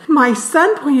stuff. And my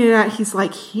son pointed out, he's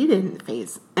like, he didn't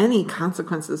face any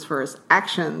consequences for his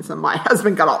actions. And my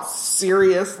husband got all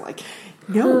serious, like,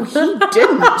 no, he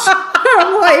didn't.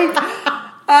 I'm like,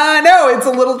 no, it's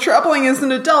a little troubling as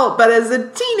an adult, but as a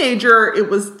teenager, it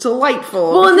was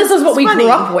delightful. Well, and this is what we grew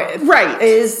up with. Right.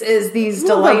 Is these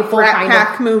delightful Brat kind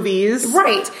Pack of movies.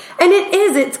 Right. And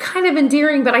it's kind of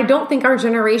endearing, but I don't think our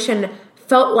generation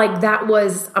felt like that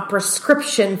was a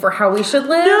prescription for how we should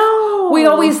live. No. We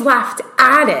always laughed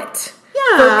at it.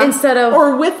 Yeah. Instead of...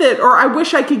 Or with it, or I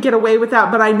wish I could get away with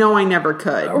that, but I know I never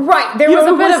could. Right. There was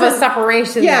a bit of a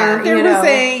separation there. Yeah, there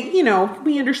was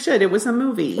we understood it was a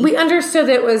movie. We understood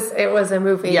it was a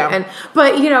movie. Yeah.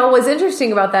 But what's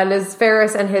interesting about that is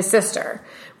Ferris and his sister.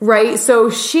 Right?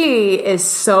 So she is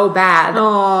so bad.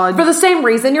 For the same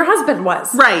reason your husband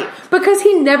was. Right. Because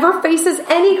he never faces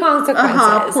any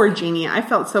consequences. Poor Jeannie. I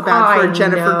felt so bad for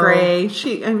Jennifer Grey.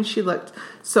 She looked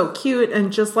so cute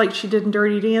and just like she did in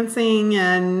Dirty Dancing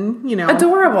and,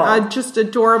 adorable. Just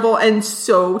adorable and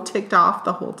so ticked off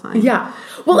the whole time. Yeah.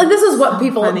 Well, and this is what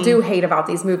people do hate about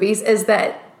these movies is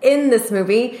that in this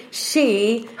movie,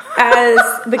 she,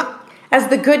 as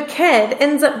the good kid,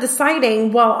 ends up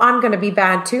deciding, well, I'm going to be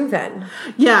bad too then.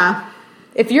 Yeah.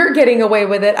 If you're getting away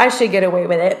with it, I should get away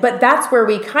with it. But that's where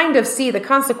we kind of see the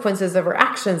consequences of her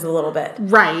actions a little bit.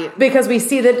 Right. Because we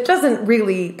see that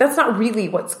that's not really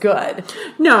what's good.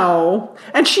 No.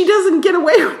 And she doesn't get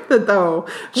away with it, though.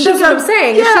 That's what I'm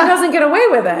saying. Yeah. She doesn't get away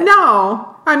with it.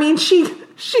 No. I mean, she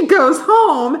goes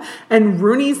home and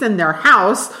Rooney's in their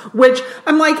house, which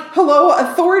I'm like, hello,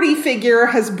 authority figure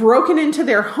has broken into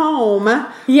their home.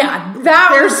 Yeah,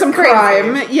 there's some crazy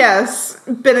crime. Yes.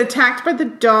 Been attacked by the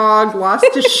dog, lost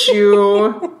a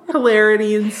shoe.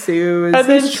 Hilarity ensues. And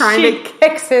then she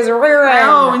kicks his rear end.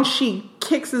 Oh, and she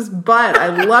kicks his butt.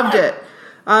 I loved it.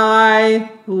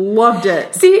 I loved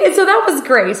it. See, and so that was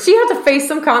great. She had to face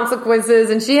some consequences,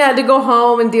 and she had to go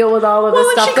home and deal with all of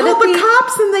this stuff. Well, and she called the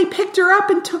cops, and they picked her up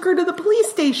and took her to the police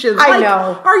station. I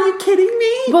know. Are you kidding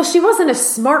me? Well, she wasn't as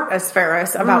smart as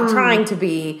Ferris about trying to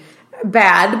be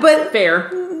bad, but fair.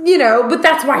 But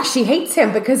that's why she hates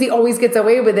him, because he always gets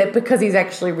away with it, because he's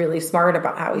actually really smart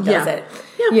about how he does it.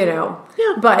 Yeah.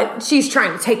 Yeah. But she's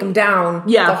trying to take him down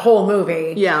the whole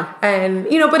movie. Yeah. And,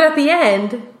 but at the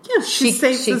end... Yeah, she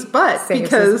saves his butt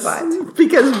because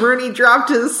Rooney dropped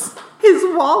his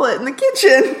wallet in the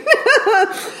kitchen.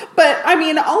 But, I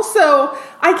mean, also,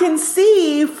 I can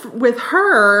see with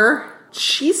her...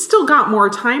 She's still got more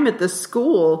time at the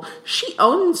school. She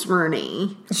owns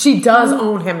Rooney. She does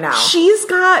own him now.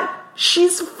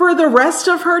 She's for the rest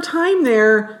of her time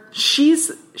there, she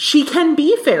can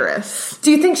be Ferris. Do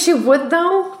you think she would,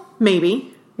 though?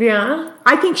 Maybe. Yeah.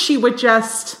 I think she would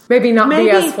just... Maybe not be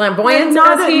as flamboyant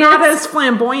not as he not is. as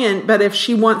flamboyant, but if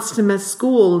she wants to miss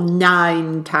school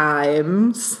 9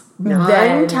 times...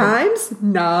 9 times?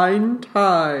 9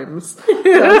 times.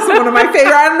 That's one of my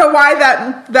favorite. I don't know why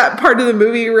that part of the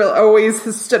movie always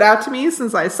has stood out to me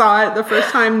since I saw it the first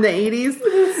time in the 80s.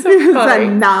 So Is funny.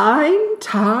 that 9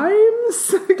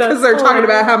 times? Because they're talking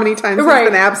about how many times he's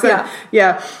been absent.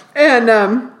 Yeah.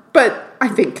 And, but I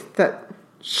think that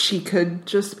she could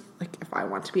just... Like, if I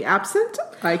want to be absent,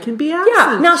 I can be absent.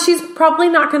 Yeah. Now, she's probably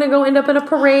not going to go end up in a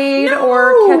parade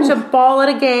or catch a ball at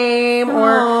a game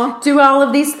or do all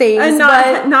of these things. And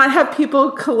not have people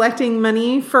collecting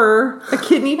money for a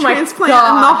kidney transplant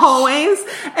in the hallways.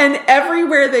 And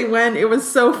everywhere they went, it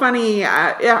was so funny.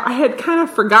 I had kind of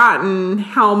forgotten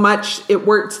how much it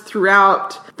worked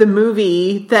throughout the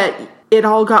movie that it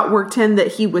all got worked in that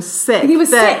he was sick. He was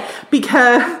sick.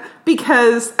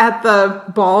 Because at the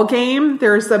ball game,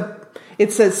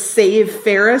 it says Save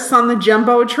Ferris on the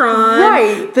Jumbotron.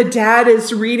 Right. The dad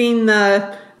is reading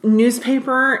the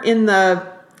newspaper in the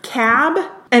cab,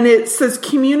 and it says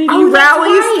community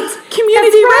rallies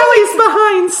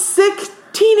behind sick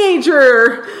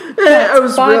teenager. It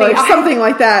was funny. really something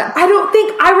like that. I don't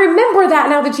think I remember that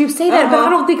now that you say that, but I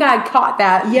don't think I had caught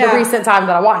that the recent time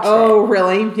that I watched it. Oh,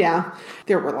 really? Yeah.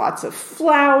 There were lots of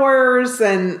flowers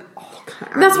and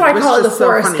that's why I call it the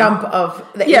Forrest Gump of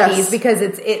the 80s, because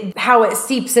it's how it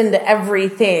seeps into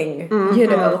everything,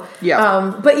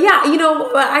 Yeah. But yeah,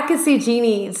 I could see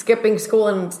Jeannie skipping school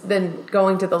and then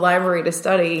going to the library to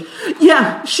study.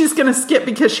 Yeah, she's going to skip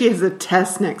because she has a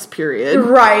test next period.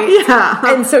 Right.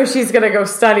 Yeah. And so she's going to go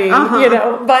study, But,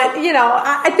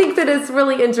 I think that it's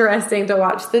really interesting to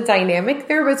watch the dynamic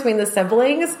there between the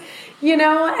siblings,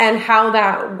 and how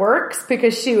that works,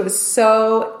 because she was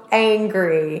so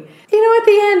angry. At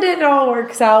the end, it all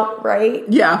works out, right?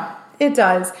 Yeah. It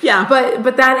does. Yeah.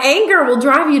 But that anger will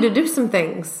drive you to do some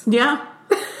things. Yeah.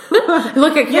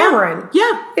 Look at Cameron.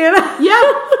 Yeah.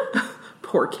 Yeah.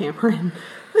 Poor Cameron.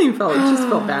 I just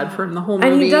felt bad for him the whole movie.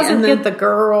 And he doesn't get the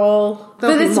girl.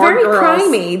 But it's very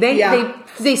crimey.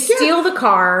 They steal the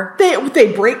car.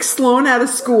 They break Sloan out of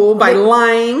school by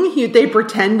lying. They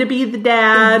pretend to be the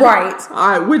dad.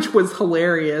 Right. Which was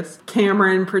hilarious.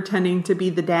 Cameron pretending to be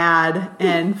the dad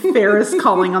and Ferris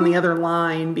calling on the other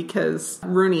line because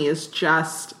Rooney is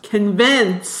just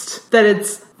convinced that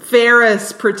it's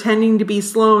Ferris pretending to be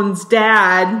Sloan's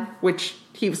dad, which...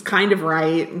 He was kind of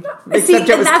right. Except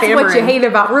it was that's Cameron. What you hate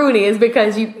about Rooney is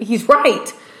because he's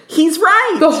right. He's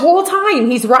right. The whole time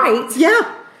he's right.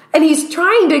 Yeah. And he's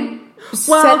trying to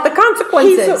set the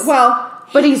consequences.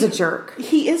 But he's a jerk.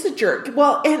 He is a jerk.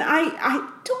 Well, and I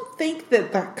don't think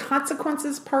that the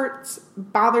consequences parts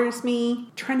bothers me.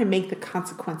 Trying to make the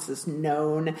consequences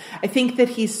known. I think that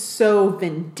he's so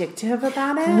vindictive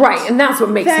about it. Right, and that's what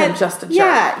makes him just a jerk.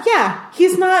 Yeah.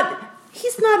 He's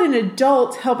not an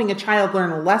adult helping a child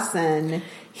learn a lesson.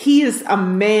 He is a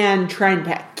man trying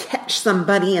to catch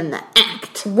somebody in the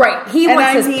act. Right. He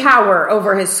wants his power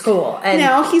over his school.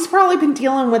 And he's probably been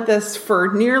dealing with this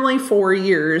for nearly 4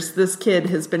 years. This kid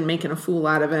has been making a fool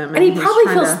out of him. And he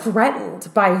probably feels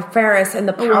threatened by Ferris and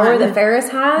the power that Ferris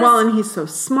has. Well, and he's so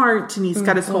smart and he's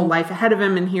got his whole life ahead of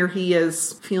him. And here he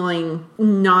is feeling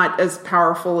not as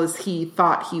powerful as he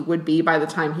thought he would be by the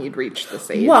time he'd reached this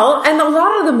age. Well, and a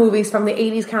lot of the movies from the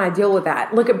 80s kind of deal with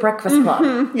that. Look at Breakfast Club.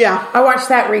 Mm-hmm. Yeah. I watched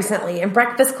that recently. In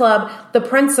Breakfast Club, the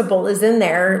principal is in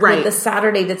there with the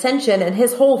Saturday detention, and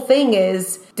his whole thing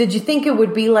is, did you think it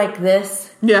would be like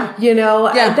this? Yeah.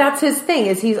 And that's his thing,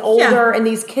 is he's older and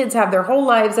these kids have their whole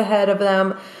lives ahead of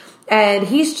them. And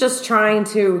he's just trying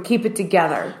to keep it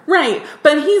together. Right.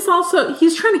 But he's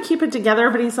trying to keep it together,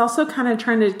 but he's also kind of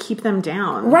trying to keep them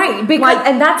down. Right. Because,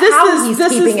 and that's how he's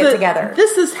keeping it together.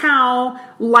 This is how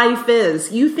life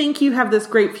is. You think you have this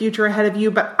great future ahead of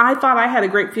you, but I thought I had a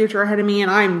great future ahead of me,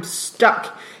 and I'm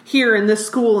stuck here in this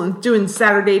school and doing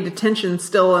Saturday detention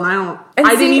still, and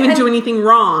I didn't even do anything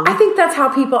wrong. I think that's how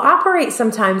people operate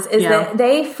sometimes, is that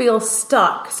they feel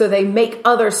stuck, so they make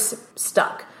others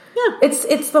stuck. Yeah.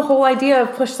 It's the whole idea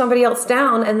of push somebody else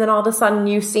down, and then all of a sudden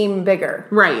you seem bigger.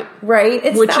 Right. Right?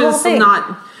 It's Which that whole is thing.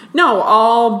 No,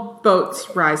 all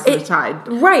boats rise to the tide.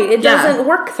 Right. It doesn't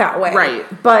work that way.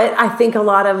 Right. But I think a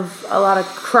lot of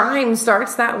crime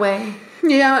starts that way.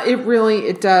 Yeah,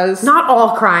 it does. Not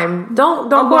all crime. Don't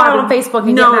go out on Facebook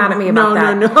and get mad at me about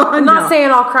that. No. I'm not saying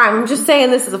all crime. I'm just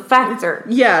saying this is a factor.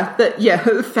 Yeah,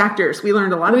 factors. We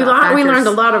learned a lot about factors. We learned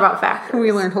a lot about factors.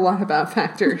 We learned a lot about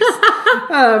factors.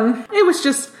 It was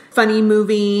just funny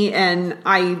movie, and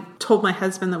I told my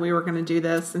husband that we were going to do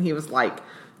this, and he was like,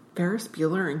 Ferris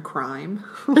Bueller and crime?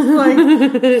 I was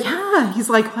like, yeah. He's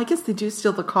like, well, I guess they do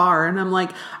steal the car. And I'm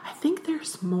like, I think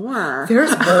there's more.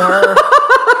 There's more.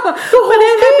 But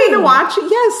it had been to watch,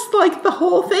 yes, like the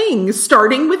whole thing,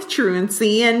 starting with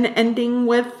truancy and ending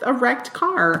with a wrecked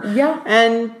car. Yeah.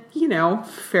 And,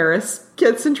 Ferris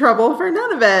gets in trouble for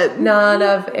none of it. None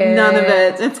of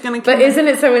it. It's going to But isn't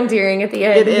it so endearing at the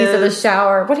end? He's in the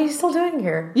shower. What are you still doing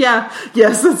here? Yeah.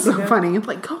 Yes, it's so funny. I'm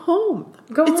like, go home.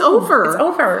 It's over. It's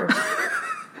over.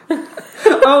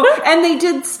 Oh, and they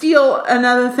did steal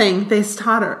another thing. They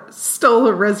stole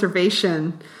a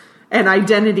reservation and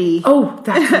identity. Oh,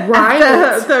 that's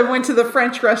right. They went to the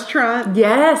French restaurant.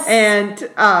 Yes. And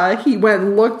he went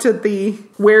and looked at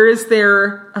where is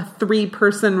there a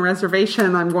 3-person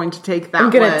reservation? I'm going to take that one.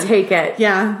 I'm going to take it.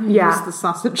 Yeah. He's the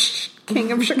sausage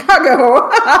king of Chicago.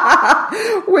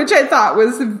 Which I thought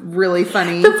was really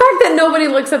funny. The fact that nobody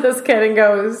looks at this kid and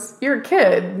goes, you're a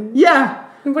kid. Yeah.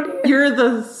 You're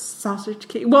the sausage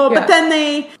king. Well, but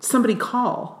then somebody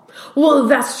call. Well,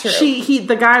 that's true.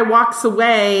 The guy walks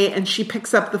away, and Sloane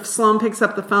picks up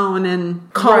the phone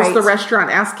and calls the restaurant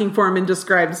asking for him and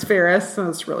describes Ferris. So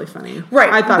it's really funny.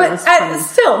 Right. I thought it was funny.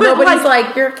 Still, but nobody's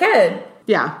like, you're a kid.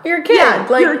 Yeah. You're a kid.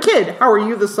 Yeah, you're a kid. How are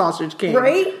you the sausage king?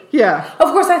 Right? Yeah.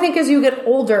 Of course, I think as you get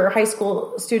older, high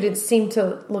school students seem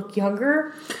to look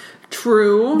younger.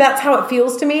 True. That's how it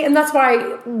feels to me. And that's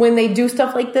why when they do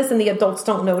stuff like this and the adults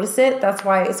don't notice it, that's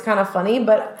why it's kind of funny.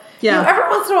 But every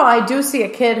once in a while I do see a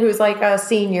kid who's like a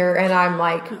senior and I'm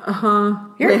like,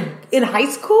 you're in high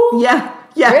school? Yeah.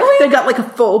 Yeah. Really? They got like a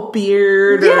full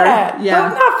beard. Yeah.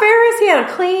 But not Ferris. He had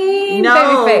a clean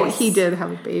baby face. He did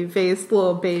have a baby face,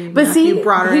 little baby. But see,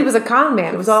 he was a con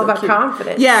man. It was all about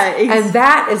confidence. Yeah. And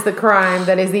that is the crime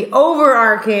that is the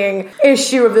overarching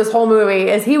issue of this whole movie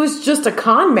is he was just a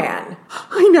con man.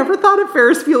 I never thought of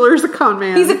Ferris Bueller as a con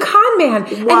man. He's a con man. Wow.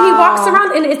 And he walks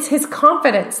around and it's his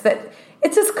confidence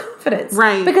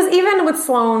Right. Because even with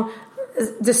Sloane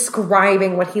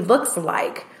describing what he looks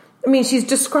like, I mean, she's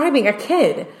describing a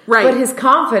kid. Right. But his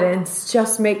confidence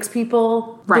just makes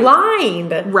people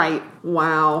blind. Right.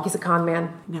 Wow. He's a con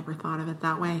man. Never thought of it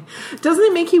that way. Doesn't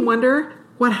it make you wonder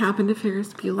what happened to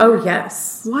Ferris Bueller? Oh,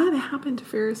 yes. What happened to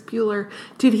Ferris Bueller?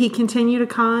 Did he continue to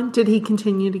con? Did he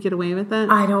continue to get away with it?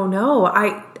 I don't know.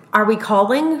 Are we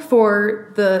calling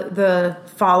for the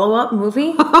follow-up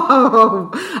movie?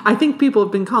 Oh, I think people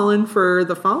have been calling for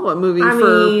the follow-up movie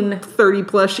for 30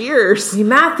 plus years.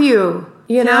 Matthew,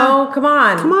 you know, come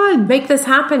on. Make this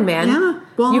happen, man. Yeah.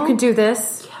 Well, you can do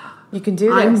this. Yeah. You can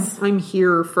do this. I'm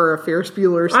here for a Ferris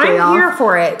Bueller's Day Off. I'm here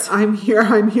for it.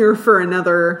 I'm here for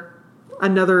another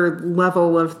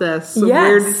level of this. So yes.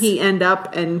 Where did he end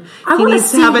up? And he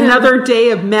needs to have another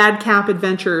day of madcap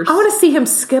adventures. I want to see him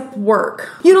skip work.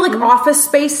 You know, like Office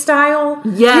Space style?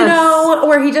 Yes. You know,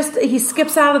 where he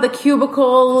skips out of the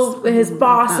cubicle. His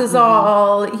boss is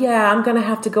all, I'm going to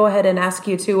have to go ahead and ask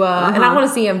you to, and I want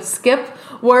to see him skip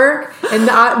work and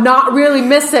not really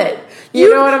miss it. You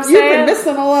know what I'm saying? You've been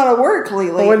missing a lot of work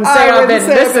lately. I wouldn't say I've been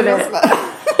missing it.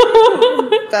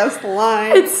 That's the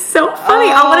line. It's so funny.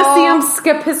 I want to see him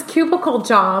skip his cubicle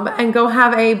job and go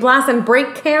have a blast and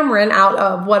break Cameron out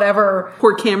of whatever.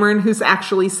 Poor Cameron, who's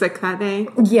actually sick that day.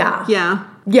 Yeah. Yeah.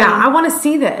 Yeah, I want to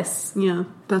see this. Yeah,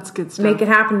 that's good stuff. Make it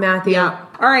happen, Matthew. Yeah.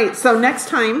 All right, so next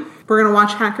time, we're going to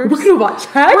watch Hackers. We're going to watch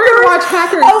Hackers? We're going to watch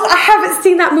Hackers. Oh, I haven't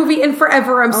seen that movie in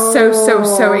forever. I'm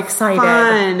so excited.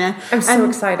 Fun. I'm so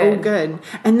excited. Oh, good.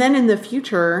 And then in the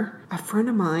future, a friend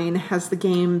of mine has the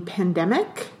game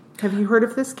Pandemic. Have you heard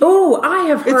of this game? Oh, I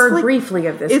have heard briefly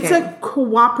of this game. It's a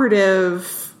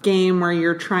cooperative game where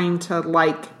you're trying to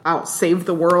save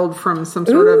the world from some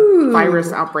sort of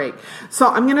virus outbreak. So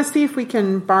I'm going to see if we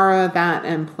can borrow that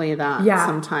and play that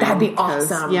sometime. That'd be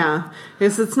awesome. Yeah.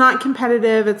 Because it's not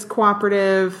competitive, it's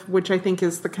cooperative, which I think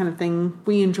is the kind of thing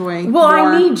we enjoy. Well,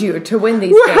 I need you to win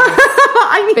these games.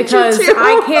 I need because you to.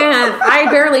 I can't.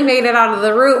 I barely made it out of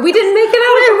the room. We didn't make it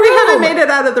out of the room. We haven't made it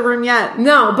out of the room yet.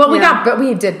 No, but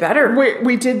we did better.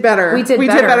 We did better. We did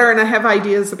better, and I have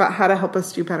ideas about how to help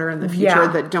us do better in the future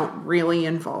that don't really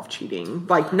involve cheating,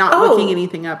 like not looking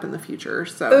anything up in the future.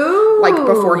 So, like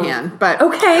beforehand. But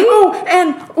okay.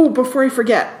 Before I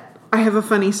forget, I have a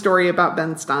funny story about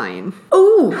Ben Stein.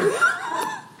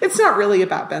 It's not really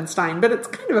about Ben Stein, but it's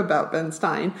kind of about Ben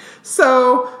Stein.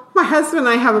 So my husband and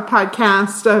I have a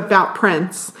podcast about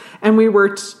Prince, and we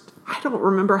were, I don't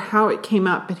remember how it came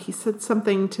up, but he said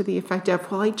something to the effect of,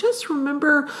 well, I just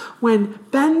remember when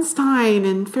Ben Stein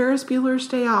in Ferris Bueller's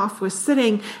Day Off was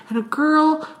sitting, and a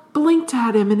girl blinked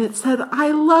at him, and it said, I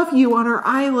love you on her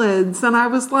eyelids. And I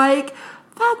was like,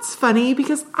 that's funny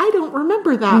because I don't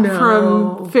remember that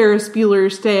from Ferris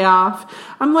Bueller's Day Off.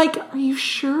 I'm like, are you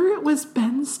sure it was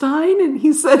Ben Stein? And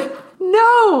he said,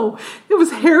 no, it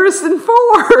was Harrison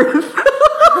Ford. Who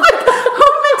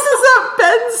mixes up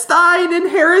Ben Stein and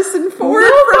Harrison Ford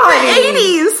from the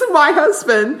 80s? My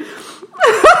husband.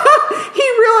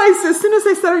 He realized as soon as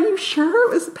I said, are you sure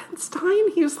it was Ben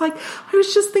Stein? He was like, I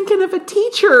was just thinking of a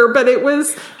teacher, but it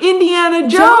was Indiana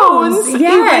Jones.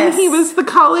 Yes. He was the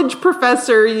college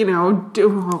professor,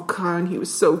 oh God, he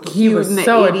was so cute in the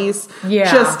 80s.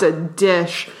 Yeah. Just a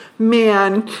dish.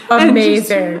 Man.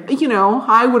 Amazing. Just,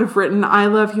 I would have written, I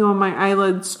love you on my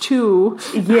eyelids too.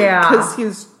 Yeah. Because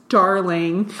he's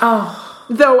darling. Oh.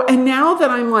 Though, and now that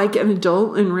I'm like an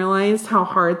adult and realize how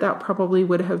hard that probably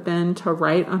would have been to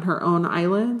write on her own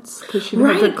eyelids, because she'd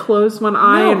have to close one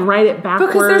eye and write it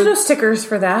backwards. Because there's no stickers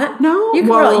for that. No, you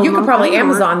could probably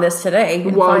Amazon this today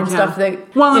and find stuff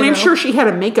that. Well, and I'm sure she had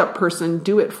a makeup person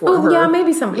do it for her. Oh yeah,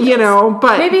 maybe somebody.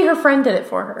 But maybe her friend did it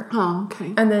for her. Oh,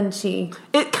 okay. And then she.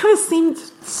 It kind of seemed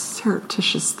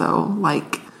surreptitious, though.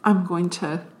 Like, I'm going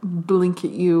to blink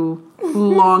at you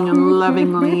long and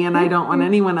lovingly, and I don't want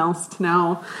anyone else to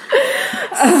know.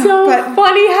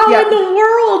 Funny how in the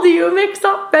world do you mix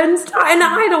up Ben Stein?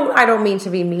 I don't mean to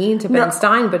be mean to Ben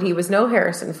Stein, but he was no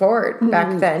Harrison Ford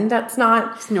back then. That's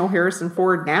not. He's no Harrison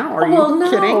Ford now. Are you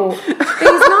kidding? He's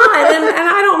not, and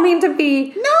I don't mean to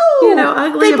be ugly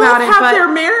about it. They both have their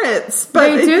merits, but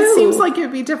it seems like it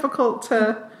would be difficult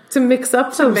to mix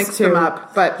up them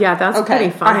up. But yeah, that's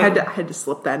pretty funny. I had to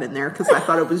slip that in there because I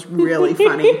thought it was really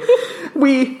funny.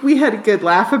 We had a good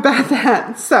laugh about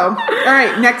that. So, all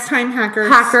right, next time, Hackers.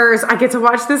 I get to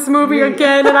watch this movie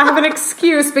again, and I have an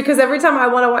excuse because every time I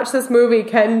want to watch this movie,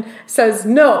 Ken says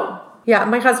no. Yeah,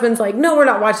 my husband's like, no, we're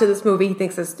not watching this movie. He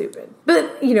thinks it's stupid.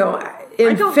 But,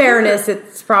 in fairness,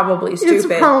 it's probably stupid. It's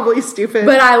probably stupid.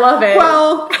 But I love it.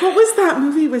 Well, what was that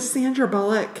movie with Sandra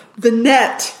Bullock? The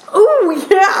Net. Oh,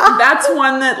 yeah. That's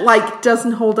one that,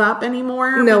 doesn't hold up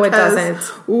anymore. No, it doesn't.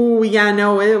 Oh, yeah,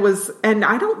 no, it was. And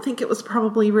I don't think it was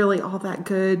probably really all that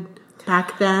good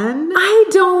back then. I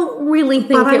don't really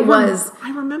think it was. I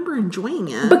remember enjoying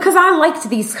it. Because I liked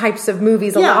these types of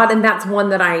movies a lot, and that's one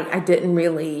that I didn't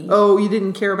really... Oh, you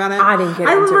didn't care about it? I didn't get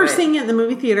into it. I remember seeing it in the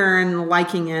movie theater and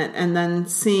liking it, and then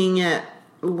seeing it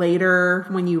later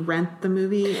when you rent the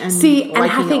movie and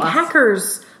I think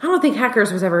Hackers... I don't think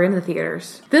Hackers was ever in the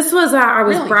theaters. This was, I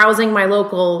was browsing my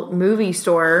local movie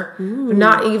store,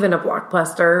 not even a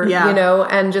Blockbuster,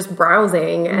 and just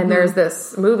browsing. Mm-hmm. And there's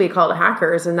this movie called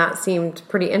Hackers, and that seemed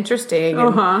pretty interesting.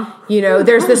 And,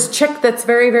 there's this chick that's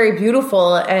very, very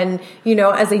beautiful. And,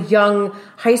 as a young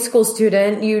high school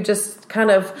student, you just kind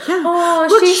of,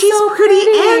 look, she's so pretty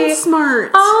and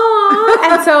smart.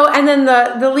 Oh, and then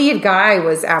the lead guy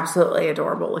was absolutely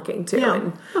adorable looking too. Yeah.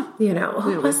 And,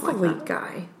 who was the lead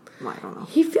guy? I don't know.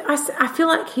 I feel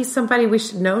like he's somebody we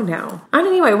should know now. And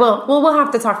anyway, we'll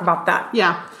have to talk about that.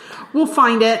 Yeah, we'll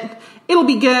find it. It'll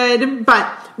be good,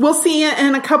 but we'll see you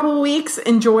in a couple of weeks.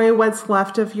 Enjoy what's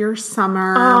left of your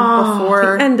summer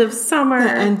before the end of summer. The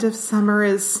end of summer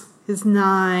is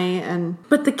nigh,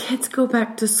 but the kids go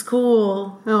back to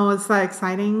school. Oh, is that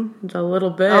exciting? A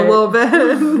little bit.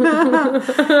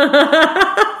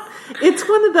 It's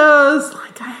one of those,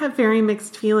 I have very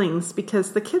mixed feelings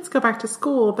because the kids go back to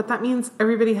school, but that means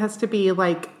everybody has to be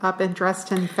like up and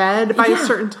dressed and fed by a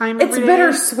certain time every day. It's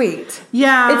bittersweet.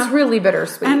 Yeah. It's really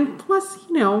bittersweet. And plus,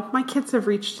 my kids have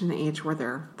reached an age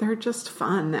where they're just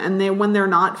fun. And when they're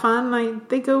not fun,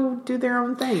 they go do their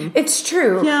own thing. It's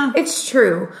true. Yeah. It's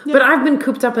true. Yeah. But I've been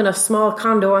cooped up in a small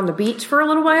condo on the beach for a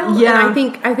little while. Yeah.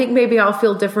 And I think maybe I'll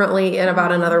feel differently in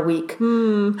about another week.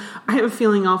 I have a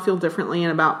feeling I'll feel differently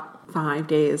in about 5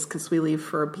 days because we leave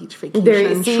for a beach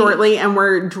vacation shortly, and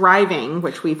we're driving,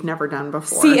 which we've never done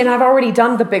before. See, and I've already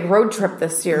done the big road trip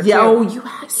this year. Yeah, too. you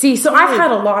have. See, so I've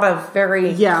had a lot of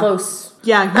very close.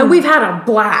 Yeah, and we've had a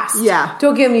blast. Yeah,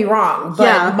 don't get me wrong,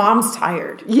 but Mom's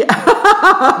tired. Yeah,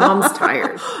 Mom's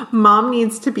tired. Mom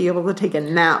needs to be able to take a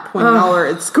nap when y'all are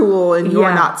at school and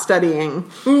you're not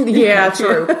studying. Yeah,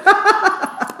 true.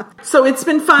 So it's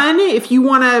been fun. If you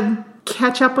want to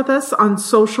catch up with us on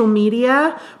social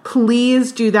media,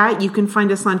 please do that. You can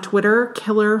find us on Twitter,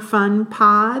 Killer Fun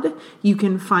Pod. You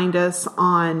can find us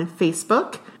on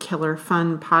Facebook, Killer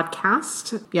Fun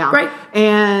Podcast. Yeah. Right.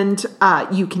 And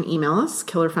you can email us,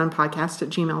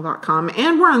 killerfunpodcast@gmail.com.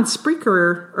 And we're on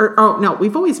Spreaker.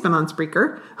 We've always been on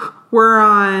Spreaker. We're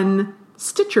on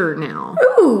Stitcher now.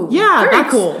 Ooh. Yeah. Very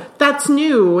cool. That's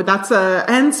new. And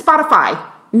Spotify.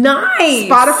 Nice.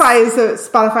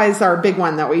 Spotify is our big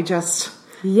one that we just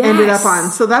ended up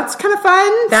on. So that's kind of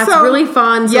fun. That's really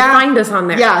fun. So find us on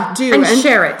there. Yeah, do. And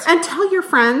share it. And tell your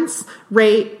friends,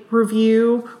 rate,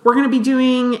 review. We're going to be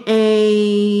doing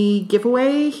a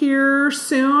giveaway here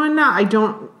soon. I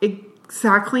don't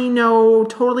exactly know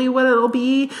totally what it'll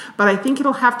be, but I think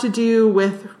it'll have to do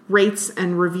with rates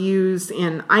and reviews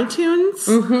in iTunes.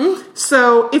 Mm-hmm.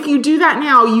 So if you do that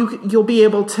now, you'll be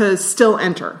able to still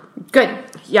enter. Good.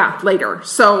 Yeah, later.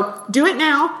 So do it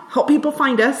now. Help people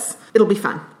find us. It'll be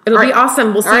fun. It'll be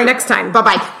awesome. We'll see you next time.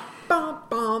 Bye-bye. Ba,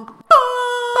 ba, ba,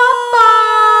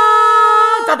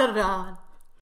 da, da, da.